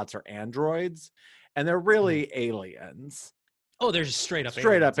robots or androids, and they're really aliens. Oh, they're just straight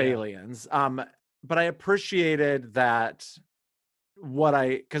up aliens. But I appreciated that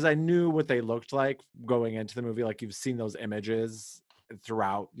because I knew what they looked like going into the movie. Like you've seen those images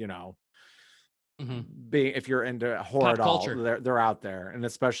throughout, being, if you're into horror at all, they're out there, and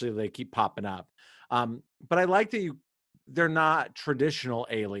especially they keep popping up. But I like that they're not traditional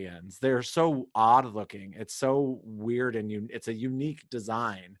aliens. They're so odd looking. It's so weird, and it's a unique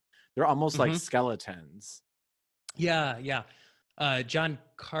design. They're almost like skeletons. Yeah. John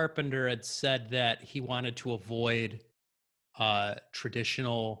Carpenter had said that he wanted to avoid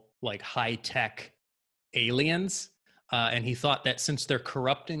traditional, like high-tech aliens, and he thought that since they're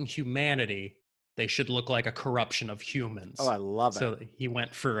corrupting humanity, they should look like a corruption of humans. Oh, I love it. So he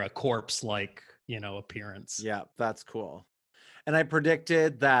went for a corpse-like, appearance. Yeah, that's cool. And I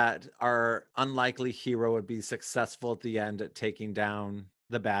predicted that our unlikely hero would be successful at the end at taking down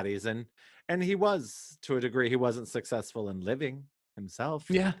the baddies, and he was, to a degree. He wasn't successful in living himself.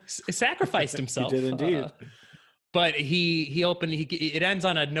 Yeah, sacrificed himself. He did indeed. But it ends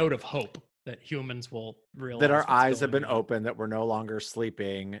on a note of hope that humans will realize that our eyes have been opened, that we're no longer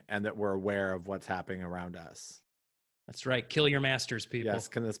sleeping, and that we're aware of what's happening around us. That's right. Kill your masters, people. Yes.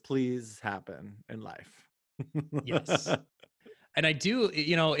 Can this please happen in life? Yes. And I do,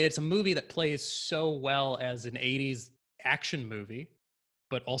 it's a movie that plays so well as an 80s action movie,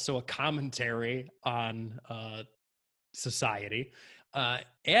 but also a commentary on society.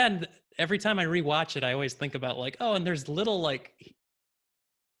 And every time I rewatch it, I always think about like, oh, and there's little like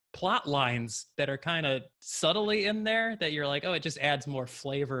plot lines that are kind of subtly in there that you're like, oh, it just adds more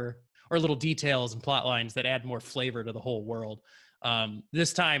flavor, or little details and plot lines that add more flavor to the whole world.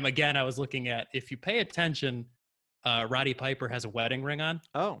 This time, again, I was looking at, if you pay attention, Roddy Piper has a wedding ring on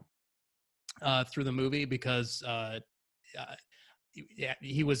Oh, through the movie because yeah,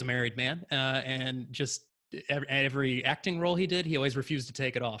 he was a married man, and just every acting role he did, he always refused to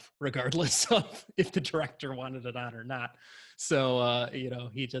take it off, regardless of if the director wanted it on or not. So, you know,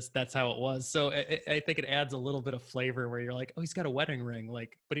 he just, that's how it was. So I think it adds a little bit of flavor where you're like, oh, he's got a wedding ring,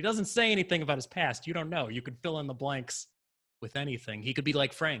 like, but he doesn't say anything about his past. You don't know. You could fill in the blanks with anything. He could be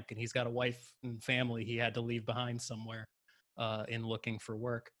like Frank, and he's got a wife and family he had to leave behind somewhere in looking for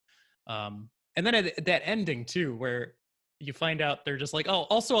work. And then that ending too, where you find out they're just like, oh,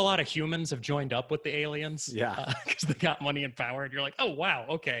 also a lot of humans have joined up with the aliens. Yeah. Because they got money and power. And you're like, oh, wow,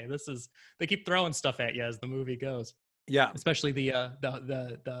 okay, they keep throwing stuff at you as the movie goes. yeah. Especially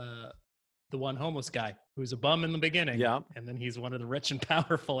the one homeless guy who's a bum in the beginning. Yeah. And then he's one of the rich and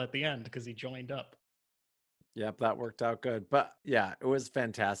powerful at the end because he joined up. Yep, that worked out good. But yeah, it was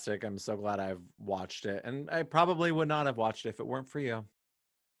fantastic. I'm so glad I've watched it. And I probably would not have watched it if it weren't for you.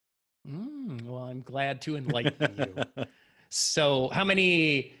 Well, I'm glad to enlighten you. So how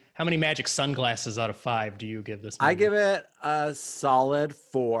many magic sunglasses out of 5 do you give this movie? I give it a solid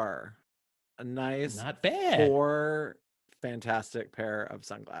 4. A nice, not bad. 4 fantastic pair of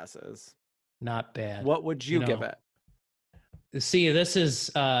sunglasses. Not bad. What would you give it? See, this is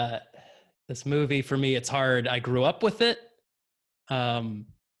this movie for me. It's hard. I grew up with it. I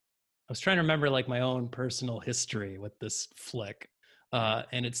was trying to remember like my own personal history with this flick.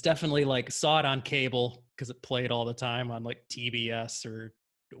 And it's definitely like saw it on cable because it played all the time on like TBS or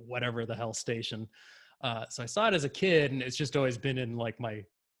whatever the hell station. So I saw it as a kid, and it's just always been in like my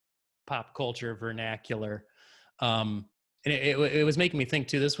pop culture vernacular. And it was making me think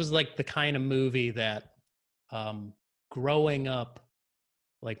too. This was like the kind of movie that growing up,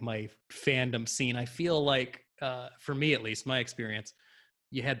 like my fandom scene, I feel like for me at least, my experience,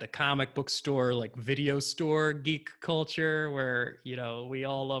 you had the comic book store, like video store geek culture where, you know, we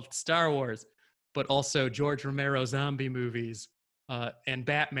all loved Star Wars, but also George Romero zombie movies and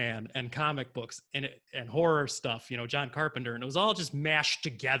Batman and comic books and horror stuff, you know, John Carpenter. And it was all just mashed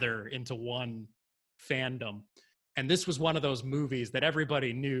together into one fandom. And this was one of those movies that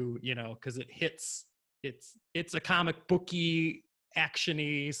everybody knew, you know, because it's a comic booky,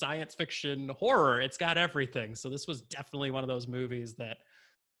 action-y, science fiction, horror. It's got everything. So this was definitely one of those movies that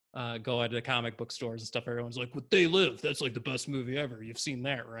go into the comic book stores and stuff. Everyone's like, "What They Live? That's like the best movie ever. You've seen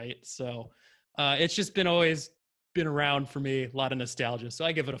that, right?" So it's just always been around for me. A lot of nostalgia. So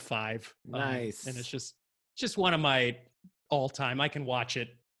I give it a 5. Nice. And it's just one of my all-time. I can watch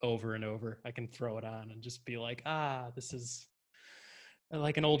it over and over. I can throw it on and just be like, this is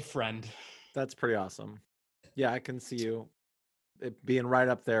like an old friend. That's pretty awesome. Yeah, I can see you it being right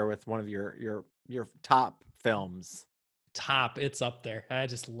up there with one of your top films. It's up there. I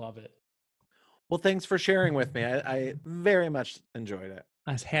just love it. Well, thanks for sharing with me. I very much enjoyed it.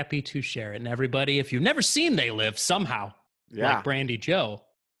 I was happy to share it. And everybody, if you've never seen They Live somehow, like Brandy Joe,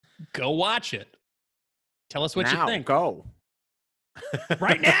 go watch it. Tell us what you think. Go.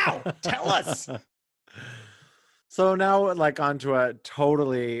 Right now. Tell us. So now, like, onto a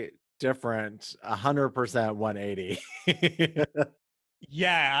totally different 100% 180.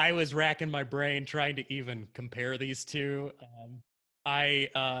 Yeah, I was racking my brain trying to even compare these two. I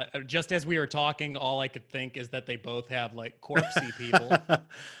just as we were talking, all I could think is that they both have like corpsey people.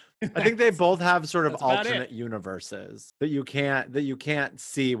 I think they both have sort of alternate universes that you can't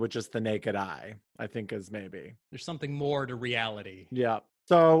see with just the naked eye. I think is maybe there's something more to reality. Yeah.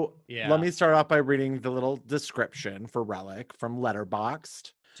 So let me start off by reading the little description for Relic from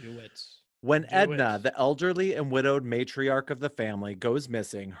Letterboxd. Do it. When Edna, the elderly and widowed matriarch of the family, goes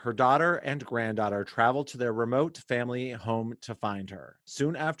missing, her daughter and granddaughter travel to their remote family home to find her.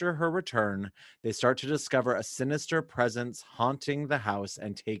 Soon after her return, they start to discover a sinister presence haunting the house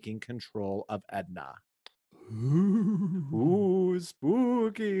and taking control of Edna. Ooh,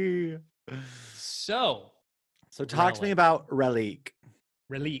 spooky. So talk to me about Relique.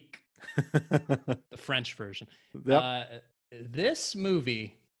 Relique. The French version. Yep. This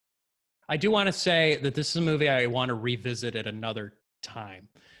movie... I do want to say that this is a movie I want to revisit at another time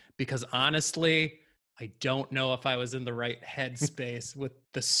because honestly, I don't know if I was in the right headspace with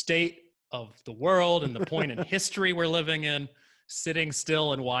the state of the world and the point in history we're living in, sitting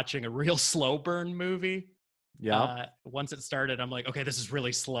still and watching a real slow burn movie. Yeah. Once it started, I'm like, okay, this is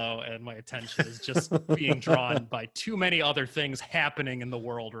really slow, and my attention is just being drawn by too many other things happening in the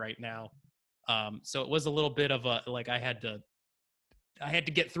world right now. So it was a little bit of a like I had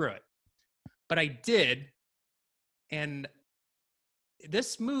to get through it, but I did. And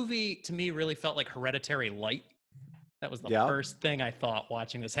this movie to me really felt like Hereditary light. That was the Yeah. first thing I thought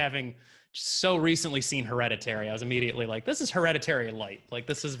watching this. Having so recently seen Hereditary, I was immediately like, this is Hereditary light. Like,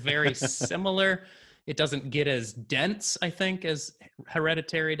 this is very similar. It doesn't get as dense, I think, as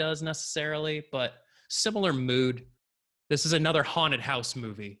Hereditary does necessarily, but similar mood. This is another haunted house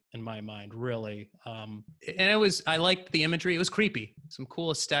movie in my mind, really. And I liked the imagery. It was creepy, some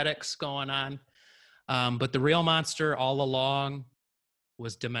cool aesthetics going on. But the real monster all along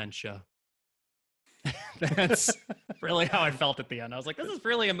was dementia. That's really how I felt at the end. I was like, this is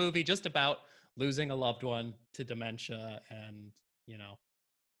really a movie just about losing a loved one to dementia and,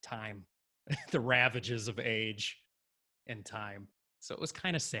 time, the ravages of age and time. So it was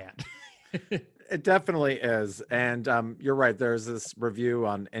kind of sad. It definitely is. And you're right. There's this review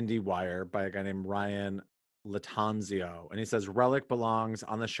on IndieWire by a guy named Ryan Latanzio. And he says Relic belongs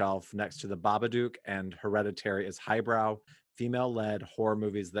on the shelf next to The Babadook and Hereditary as highbrow, female-led horror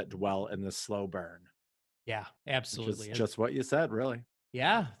movies that dwell in the slow burn. Yeah, absolutely. Which is just what you said, really.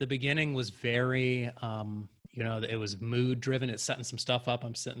 Yeah, the beginning was very, it was mood driven. It's setting some stuff up.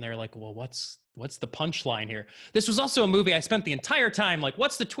 I'm sitting there like, well, what's the punchline here? This was also a movie I spent the entire time like,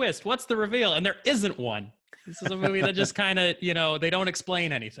 what's the twist? What's the reveal? And there isn't one. This is a movie that just kind of, they don't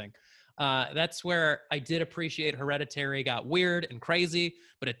explain anything. That's where I did appreciate Hereditary got weird and crazy,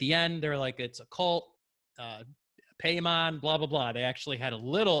 but at the end they're like, it's a cult, Paimon, blah, blah, blah. They actually had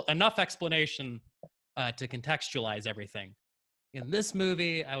enough explanation to contextualize everything. In this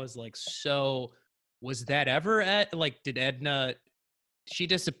movie, I was like, so was that ever did Edna, she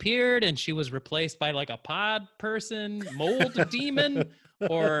disappeared and she was replaced by like a pod person, mold demon,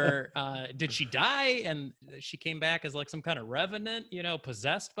 or did she die and she came back as like some kind of revenant,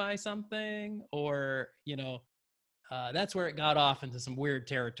 possessed by something? Or, that's where it got off into some weird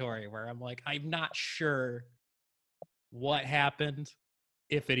territory where I'm like, I'm not sure what happened.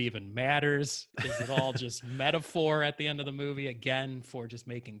 If it even matters. Is it all just metaphor at the end of the movie again for just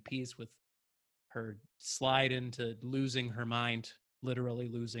making peace with her slide into losing her mind, literally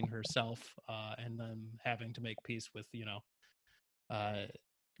losing herself, and then having to make peace with,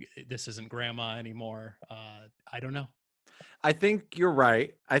 this isn't grandma anymore. I don't know. I think you're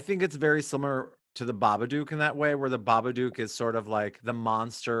right. I think it's very similar to the Babadook in that way, where the Babadook is sort of like the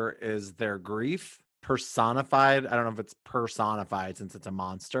monster is their grief personified. I don't know if it's personified since it's a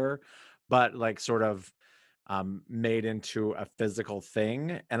monster, but like sort of made into a physical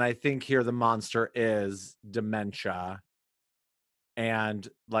thing. And I think here the monster is dementia. And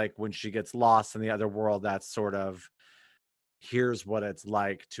like when she gets lost in the other world, that's sort of here's what it's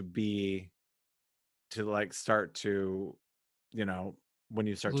like to like start to, when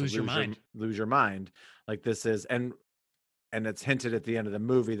you start Lose to your mind. lose your mind. Like this is, and it's hinted at the end of the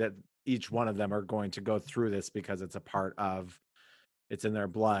movie that each one of them are going to go through this because it's a part of, it's in their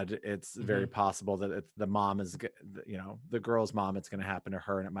blood. It's very possible that it's the mom is, the girl's mom, it's going to happen to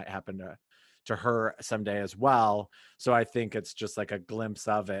her, and it might happen to her someday as well. So I think it's just like a glimpse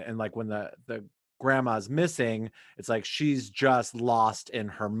of it. And like when the grandma's missing, it's like she's just lost in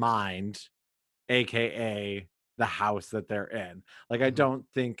her mind, aka the house that they're in. Like I don't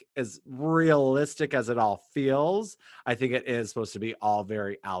think, as realistic as it all feels, I think it is supposed to be all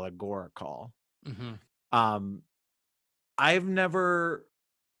very allegorical. I've never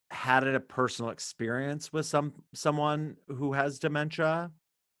had a personal experience with someone who has dementia.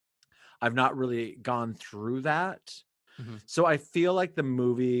 I've not really gone through that. So I feel like the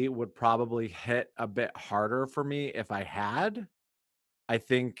movie would probably hit a bit harder for me if I had. I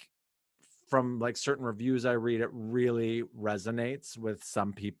think from like certain reviews I read, it really resonates with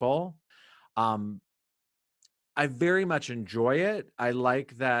some people. I very much enjoy it. I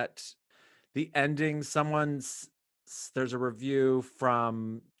like that the ending, there's a review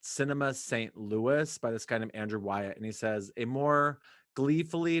from Cinema St. Louis by this guy named Andrew Wyatt, and he says, a more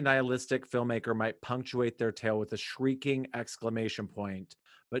gleefully nihilistic filmmaker might punctuate their tale with a shrieking exclamation point,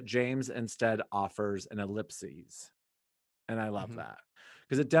 but James instead offers an ellipses. And I love that,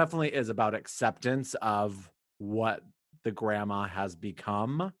 because it definitely is about acceptance of what the grandma has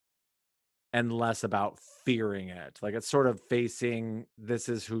become and less about fearing it. Like it's sort of facing, this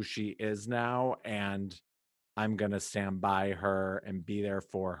is who she is now, and I'm going to stand by her and be there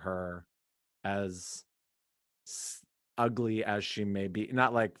for her, as ugly as she may be.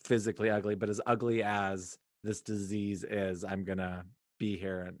 Not like physically ugly, but as ugly as this disease is, I'm going to be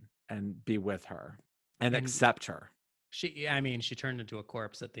here and be with her. and And accept her. she turned into a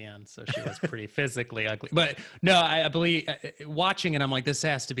corpse at the end, so she was pretty physically ugly. But no, I believe watching it, I'm like, this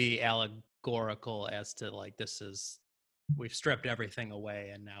has to be allegorical as to like, we've stripped everything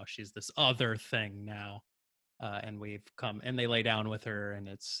away, and now she's this other thing now, and we've come, and they lay down with her, and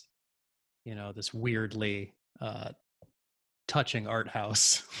it's, this weirdly touching art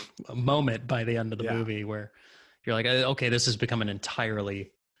house moment by the end of the movie where you're like, okay, this has become an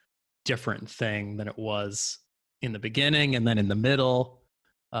entirely different thing than it was in the beginning, and then in the middle,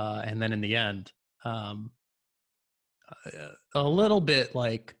 and then in the end. A little bit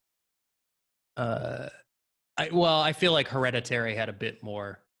like, I feel like Hereditary had a bit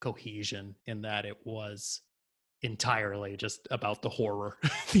more cohesion in that it was entirely just about the horror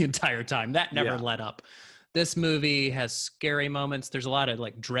the entire time. That never let up. This movie has scary moments. There's a lot of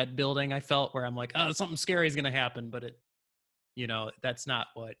like dread building, I felt, where I'm like, oh, something scary is going to happen. But that's not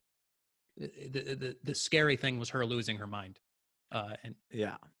what the scary thing was, her losing her mind. And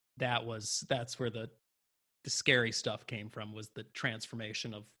that's where the scary stuff came from, was the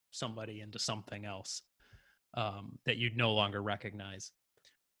transformation of somebody into something else that you'd no longer recognize.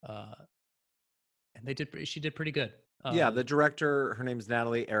 And she did pretty good. The director, her name's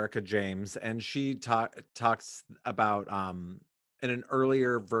Natalie Erica James, and she talks about in an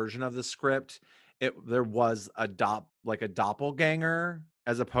earlier version of the script, there was a doppelganger,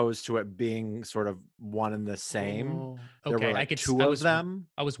 as opposed to it being sort of one and the same. Oh, there were like two of them.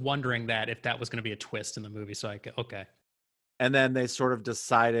 I was wondering that if that was going to be a twist in the movie, so okay. And then they sort of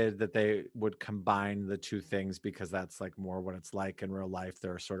decided that they would combine the two things because that's like more what it's like in real life.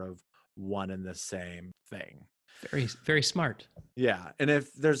 They're sort of one and the same thing. Very, very smart. Yeah. And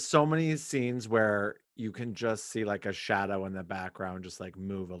if there's so many scenes where you can just see like a shadow in the background, just like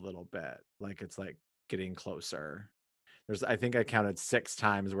move a little bit, like it's like getting closer. I think I counted 6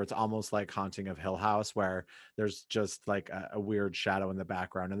 times where it's almost like Haunting of Hill House, where there's just like a weird shadow in the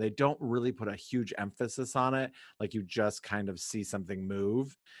background, and they don't really put a huge emphasis on it. Like you just kind of see something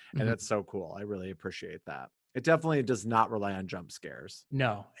move, and it's so cool. I really appreciate that. It definitely does not rely on jump scares.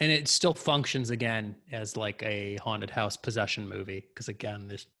 No, and it still functions again as like a haunted house possession movie, because again,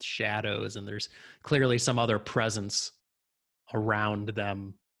 there's shadows and there's clearly some other presence around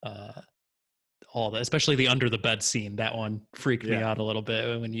them. Especially the under the bed scene, that one freaked me out a little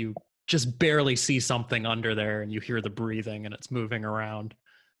bit, when you just barely see something under there and you hear the breathing and it's moving around,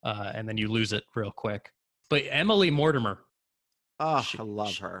 and then you lose it real quick. But Emily Mortimer, I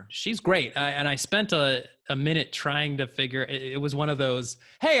love her. She's great. And I spent a minute trying to figure. It was one of those,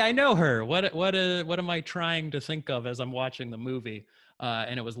 hey, I know her. What am I trying to think of as I'm watching the movie?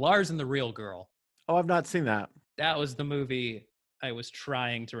 And it was Lars and the Real Girl. Oh, I've not seen that. That was the movie I was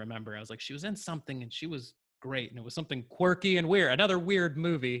trying to remember. I was like, she was in something and she was great. And it was something quirky and weird. Another weird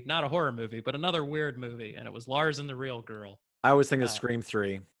movie, not a horror movie, but another weird movie. And it was Lars and the Real Girl. I always think of Scream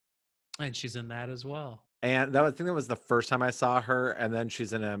 3. And she's in that as well. And I think that was the first time I saw her. And then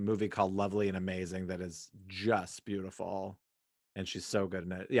she's in a movie called Lovely and Amazing that is just beautiful. And she's so good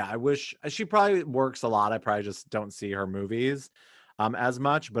in it. Yeah, I wish she probably works a lot. I probably just don't see her movies as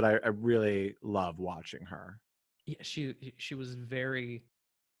much, but I really love watching her. Yeah, she was very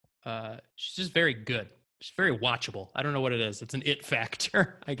she's just very good. She's very watchable. I don't know what it is. It's an it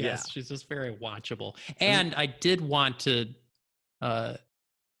factor, I guess. Yeah. She's just very watchable. And I did want to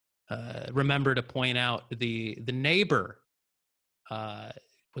remember to point out the neighbor.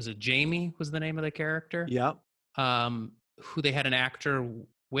 Was it Jamie was the name of the character? Yeah. Who they had an actor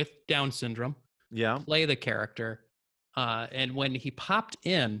with Down syndrome play the character. And when he popped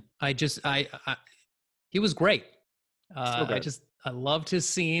in, he was great. I loved his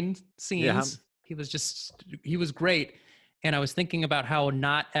scenes. Yeah. He was great. And I was thinking about how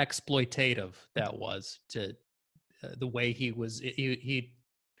not exploitative that was to the way he was. He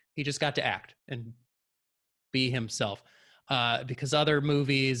just got to act and be himself. Because other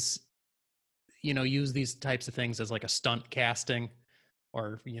movies, use these types of things as like a stunt casting,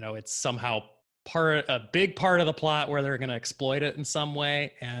 or, it's somehow a big part of the plot where they're going to exploit it in some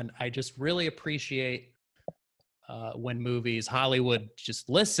way. And I just really appreciate when movies, Hollywood, just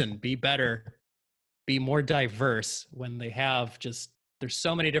listen, be better, be more diverse, when they have there's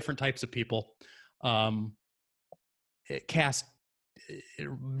so many different types of people. It cast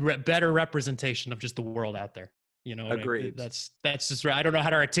better representation of just the world out there. Agreed. That's just right. I don't know how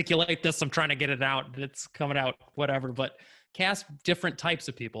to articulate this. I'm trying to get it out. It's coming out, whatever, but cast different types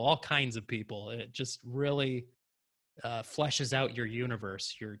of people, all kinds of people. It just really fleshes out your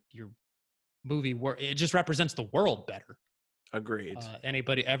universe, your movie world. It just represents the world better. Agreed.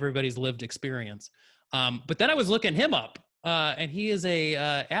 Everybody's lived experience. But then I was looking him up, And he is a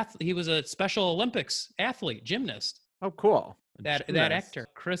athlete. He was a Special Olympics athlete, gymnast. Oh, cool. A That gymnast. actor,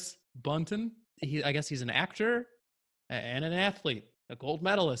 Chris Bunton. I guess he's an actor and an athlete, a gold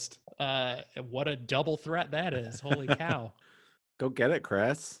medalist. What a double threat that is! Holy cow! Go get it,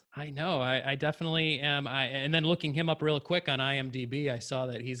 Chris. I know. I definitely am. And then looking him up real quick on IMDb, I saw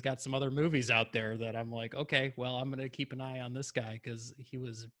that he's got some other movies out there that I'm like, okay, well, I'm going to keep an eye on this guy because he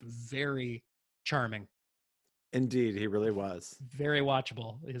was very charming, Indeed, he really was. very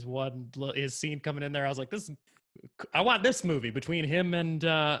watchable. His scene coming in there, I was like, I want this movie between him and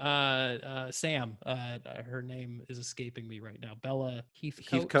Sam. Her name is escaping me right now. Bella Heathcote.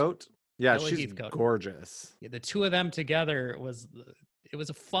 Heathcote? Yeah, Bella she's Heathcote. gorgeous. Yeah, the two of them together was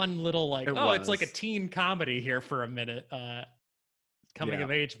a fun little like it's like a was. teen comedy here for a minute. Coming Yeah.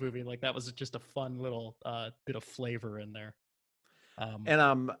 of age movie, like that was just a fun little bit of flavor in there.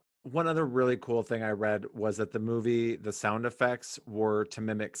 And one other really cool thing I read was that the sound effects were to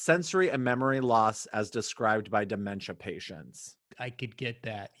mimic sensory and memory loss as described by dementia patients. I could get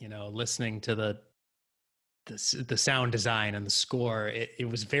that, listening to the sound design and the score. It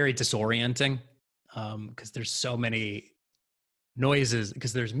was very disorienting because there's so many noises,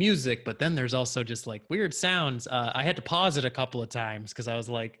 because there's music, but then there's also just like weird sounds. I had to pause it a couple of times because I was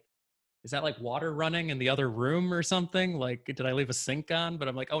like, is that like water running in the other room or something? Like, did I leave a sink on? But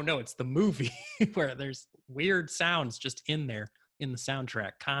I'm like, oh no, it's the movie where there's weird sounds just in there in the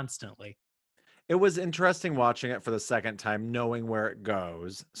soundtrack constantly. It was interesting watching it for the second time, knowing where it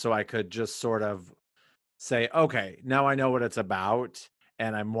goes, so I could just sort of say, okay, now I know what it's about,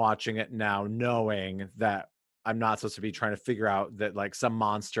 and I'm watching it now knowing that I'm not supposed to be trying to figure out that like some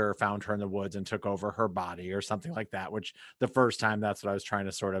monster found her in the woods and took over her body or something like that, which the first time that's what I was trying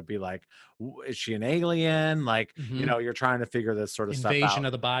to sort of be like, is she an alien? Like, you're trying to figure this sort of stuff out. Invasion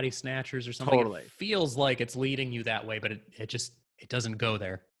of the Body Snatchers or something. Totally. It feels like it's leading you that way, but it doesn't go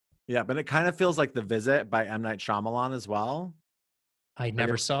there. Yeah, but it kind of feels like The Visit by M. Night Shyamalan as well. I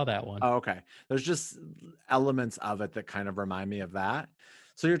never saw that one. Oh, okay. There's just elements of it that kind of remind me of that.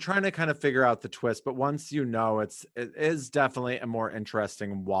 So you're trying to kind of figure out the twist, but once you know, it is definitely a more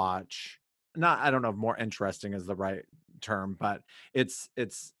interesting watch. I don't know if more interesting is the right term, but it's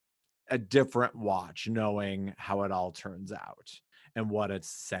a different watch knowing how it all turns out and what it's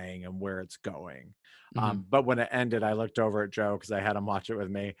saying and where it's going. But when it ended, I looked over at Joe because I had him watch it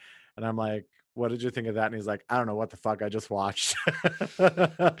with me, and I'm like, what did you think of that? And he's like, I don't know what the fuck I just watched.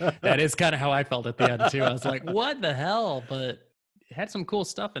 That is kind of how I felt at the end too. I was like, what the hell? But it had some cool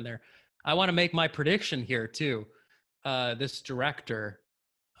stuff in there. I want to make my prediction here too. This director,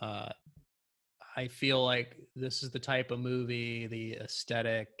 I feel like this is the type of movie, the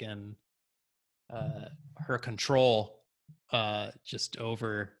aesthetic and her control just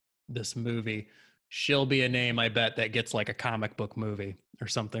over this movie. She'll be a name, I bet, that gets like a comic book movie or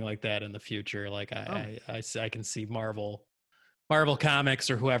something like that in the future. Like I can see Marvel Comics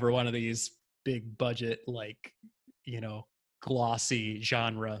or whoever, one of these big budget, like, glossy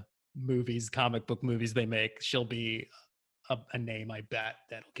genre movies, comic book movies they make. She'll be a name, I bet,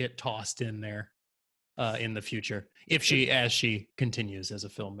 that'll get tossed in there in the future as she continues as a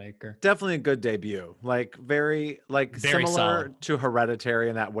filmmaker. Definitely a good debut. Like very similar solid to Hereditary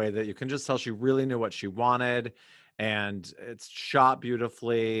in that way that you can just tell she really knew what she wanted, and it's shot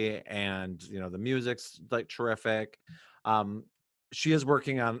beautifully, and the music's like terrific. She is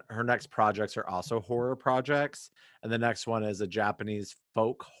working on her next projects are also horror projects, and the next one is a Japanese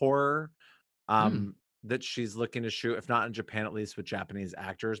folk horror. That she's looking to shoot, if not in Japan, at least with Japanese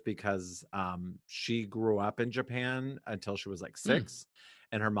actors, because she grew up in Japan until she was like 6,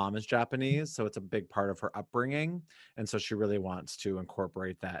 and her mom is Japanese, so it's a big part of her upbringing, and so she really wants to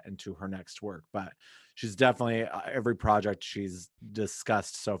incorporate that into her next work. But she's definitely every project she's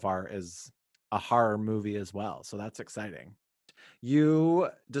discussed so far is a horror movie as well, so that's exciting. You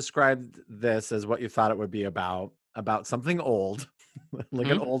described this as what you thought it would be about something old. Like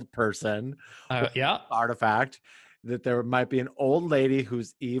an old person, artifact, that there might be an old lady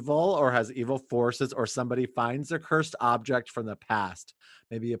who's evil or has evil forces, or somebody finds a cursed object from the past.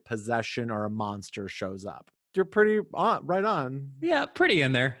 Maybe a possession or a monster shows up. You're pretty right on. Yeah, pretty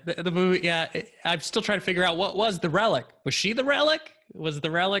in there. The movie, yeah. I'm still trying to figure out what was the relic. Was she the relic? Was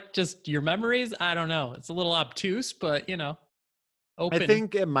the relic just your memories? I don't know. It's a little obtuse, but open I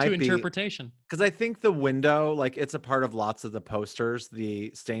think it might to be interpretation. Because I think the window, like it's a part of lots of the posters,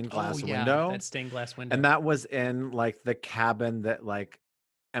 the stained glass window. That stained glass window. And that was in like the cabin that like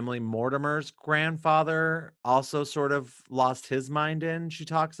Emily Mortimer's grandfather also sort of lost his mind in, she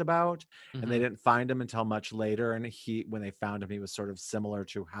talks about. And they didn't find him until much later. And when they found him, he was sort of similar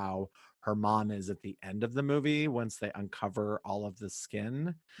to how her mom is at the end of the movie once they uncover all of the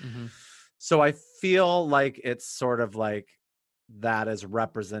skin. Mm-hmm. So I feel like it's sort of like that is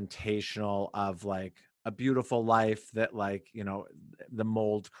representational of like a beautiful life that like, the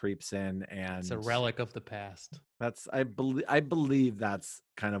mold creeps in, It's a and relic of the past. that's I believe that's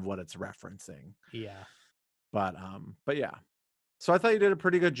kind of what it's referencing. Yeah. But yeah. So I thought you did a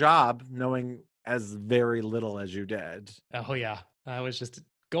pretty good job knowing as very little as you did. Oh yeah. I was just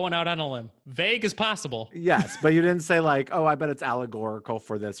going out on a limb, vague as possible. Yes, but you didn't say like, "Oh, I bet it's allegorical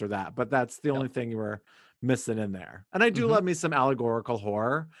for this or that." But that's the only Yep. thing you were missing in there. And I do Mhm. love me some allegorical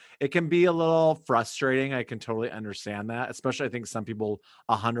horror. It can be a little frustrating. I can totally understand that. Especially I think some people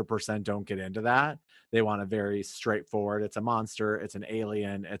 100% don't get into that. They want a very straightforward, it's a monster, it's an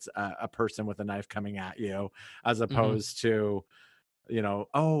alien, it's a person with a knife coming at you, as Mhm. opposed to,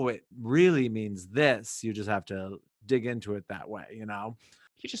 oh, it really means this. You just have to dig into it that way.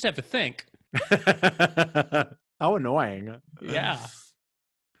 You just have to think. How annoying. Yeah.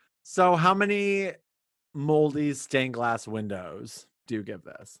 So, how many moldy stained glass windows do you give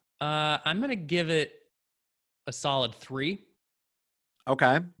this? I'm gonna give it a solid 3,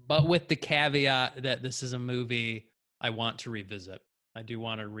 Okay. but with the caveat that this is a movie I want to revisit. I do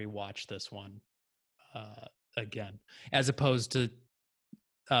want to rewatch this one again, as opposed to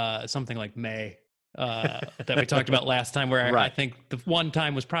something like May that we talked about last time, where I Right. think the one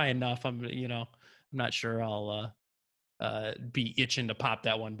time was probably enough. I'm not sure I'll be itching to pop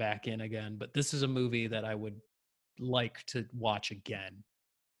that one back in again. But this is a movie that I would like to watch again,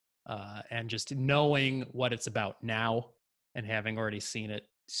 and just knowing what it's about now and having already seen it,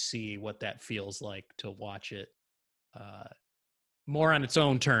 see what that feels like to watch it uh, more on its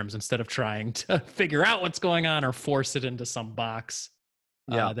own terms instead of trying to figure out what's going on or force it into some box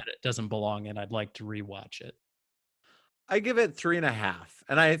Yeah. that it doesn't belong in. I'd like to rewatch it. I give it 3.5.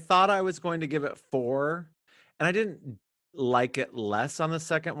 And I thought I was going to give it 4. And I didn't like it less on the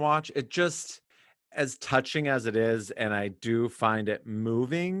second watch. It just, as touching as it is, and I do find it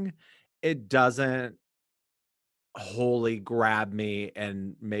moving, it doesn't wholly grab me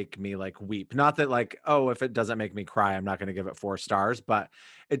and make me like weep. Not that like, oh, if it doesn't make me cry, I'm not going to give it 4 stars, but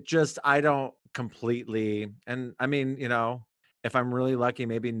it just, I don't completely. And I mean, if I'm really lucky,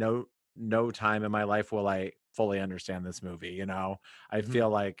 maybe no time in my life will I fully understand this movie. I Mhm. feel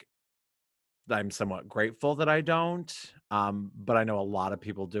like I'm somewhat grateful that I don't. But I know a lot of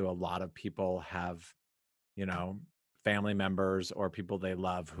people do. A lot of people have, you know, family members or people they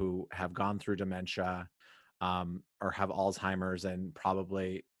love who have gone through dementia, or have Alzheimer's, and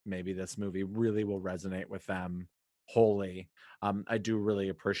probably maybe this movie really will resonate with them wholly. I do really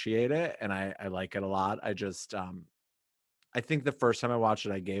appreciate it, and I like it a lot. I think the first time I watched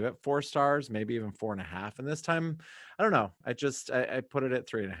it, I gave it 4 stars, maybe even 4.5. And this time, I don't know. I put it at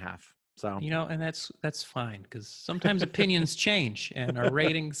 3.5. So And that's fine because sometimes opinions change and our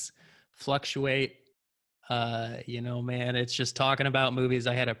ratings fluctuate. Man, it's just talking about movies.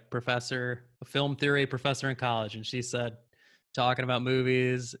 I had a film theory professor in college, and she said talking about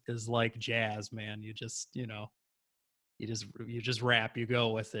movies is like jazz, man. You just rap, you go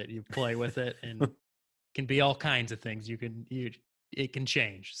with it, you play with it, and can be all kinds of things. It can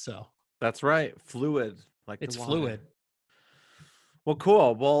change. So that's right. Fluid, like the it's water. fluid. Well,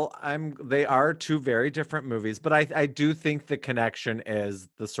 cool. Well, they are two very different movies, but I do think the connection is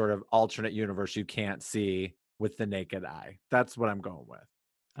the sort of alternate universe you can't see with the naked eye. That's what I'm going with.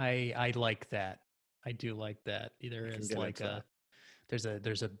 I like that. I do like that. Either I can as get like into that.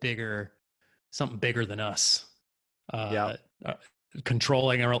 there's a bigger something bigger than us, Yeah, uh, uh,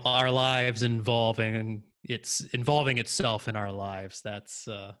 controlling our lives, involving itself in our lives. That's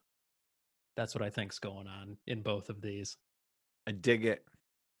what I think's going on in both of these. I dig it.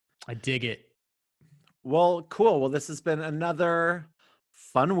 I dig it. Well, cool. Well, this has been another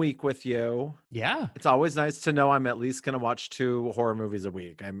fun week with you. Yeah. It's always nice to know I'm at least going to watch 2 horror movies a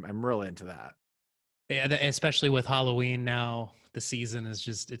week. I'm really into that. Yeah, especially with Halloween now, the season is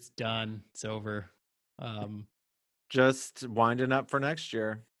just it's done. It's over. Um, Just winding up for next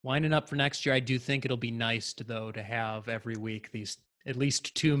year. Winding up for next year, I do think it'll be nice though to have every week these at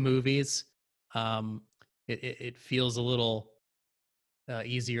least 2 movies. Um, it feels a little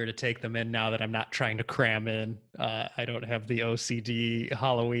easier to take them in now that I'm not trying to cram in. I don't have the OCD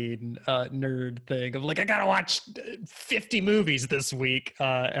Halloween nerd thing of like I gotta watch 50 movies this week,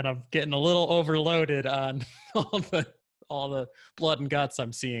 and I'm getting a little overloaded on all the blood and guts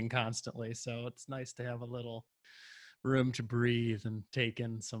I'm seeing constantly. So it's nice to have a little room to breathe and take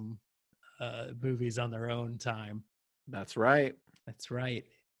in some movies on their own time. That's right. That's right.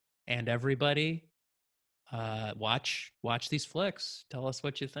 And everybody, watch these flicks. Tell us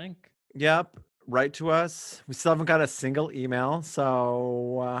what you think. Yep. Write to us. We still haven't got a single email,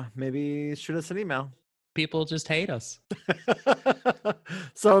 so maybe shoot us an email. People just hate us.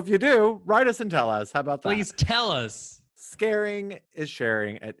 So if you do, write us and tell us. How about that? Please tell us.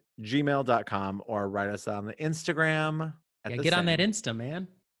 scaringisharing@gmail.com or write us on the Instagram. Yeah, get on that Insta, man.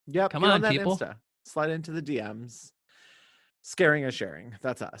 Yep. Come get on, that people. Insta. Slide into the DMs. Scaring is sharing.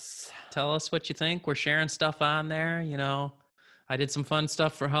 That's us. Tell us what you think. We're sharing stuff on there. I did some fun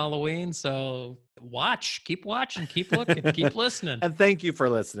stuff for Halloween. So keep watching, keep looking, keep listening. And thank you for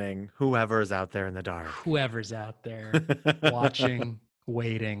listening, whoever is out there in the dark. Whoever's out there watching,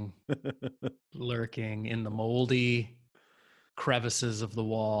 waiting, lurking in the moldy crevices of the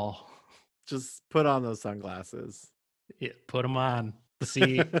wall. Just put on those sunglasses. Yeah, put them on.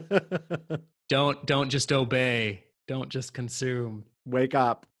 See, don't just obey. Don't just consume. Wake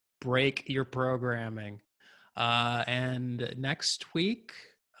up. Break your programming. And next week,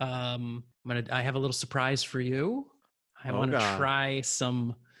 I have a little surprise for you. I want to try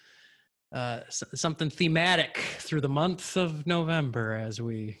something thematic through the month of November as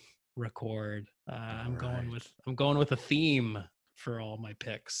we record. I'm going with a theme for all my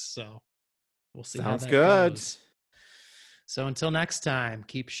picks. So we'll see. Sounds how that good. goes. So until next time,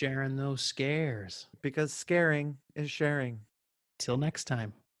 keep sharing those scares. Because scaring is sharing. Till next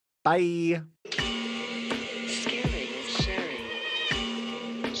time. Bye.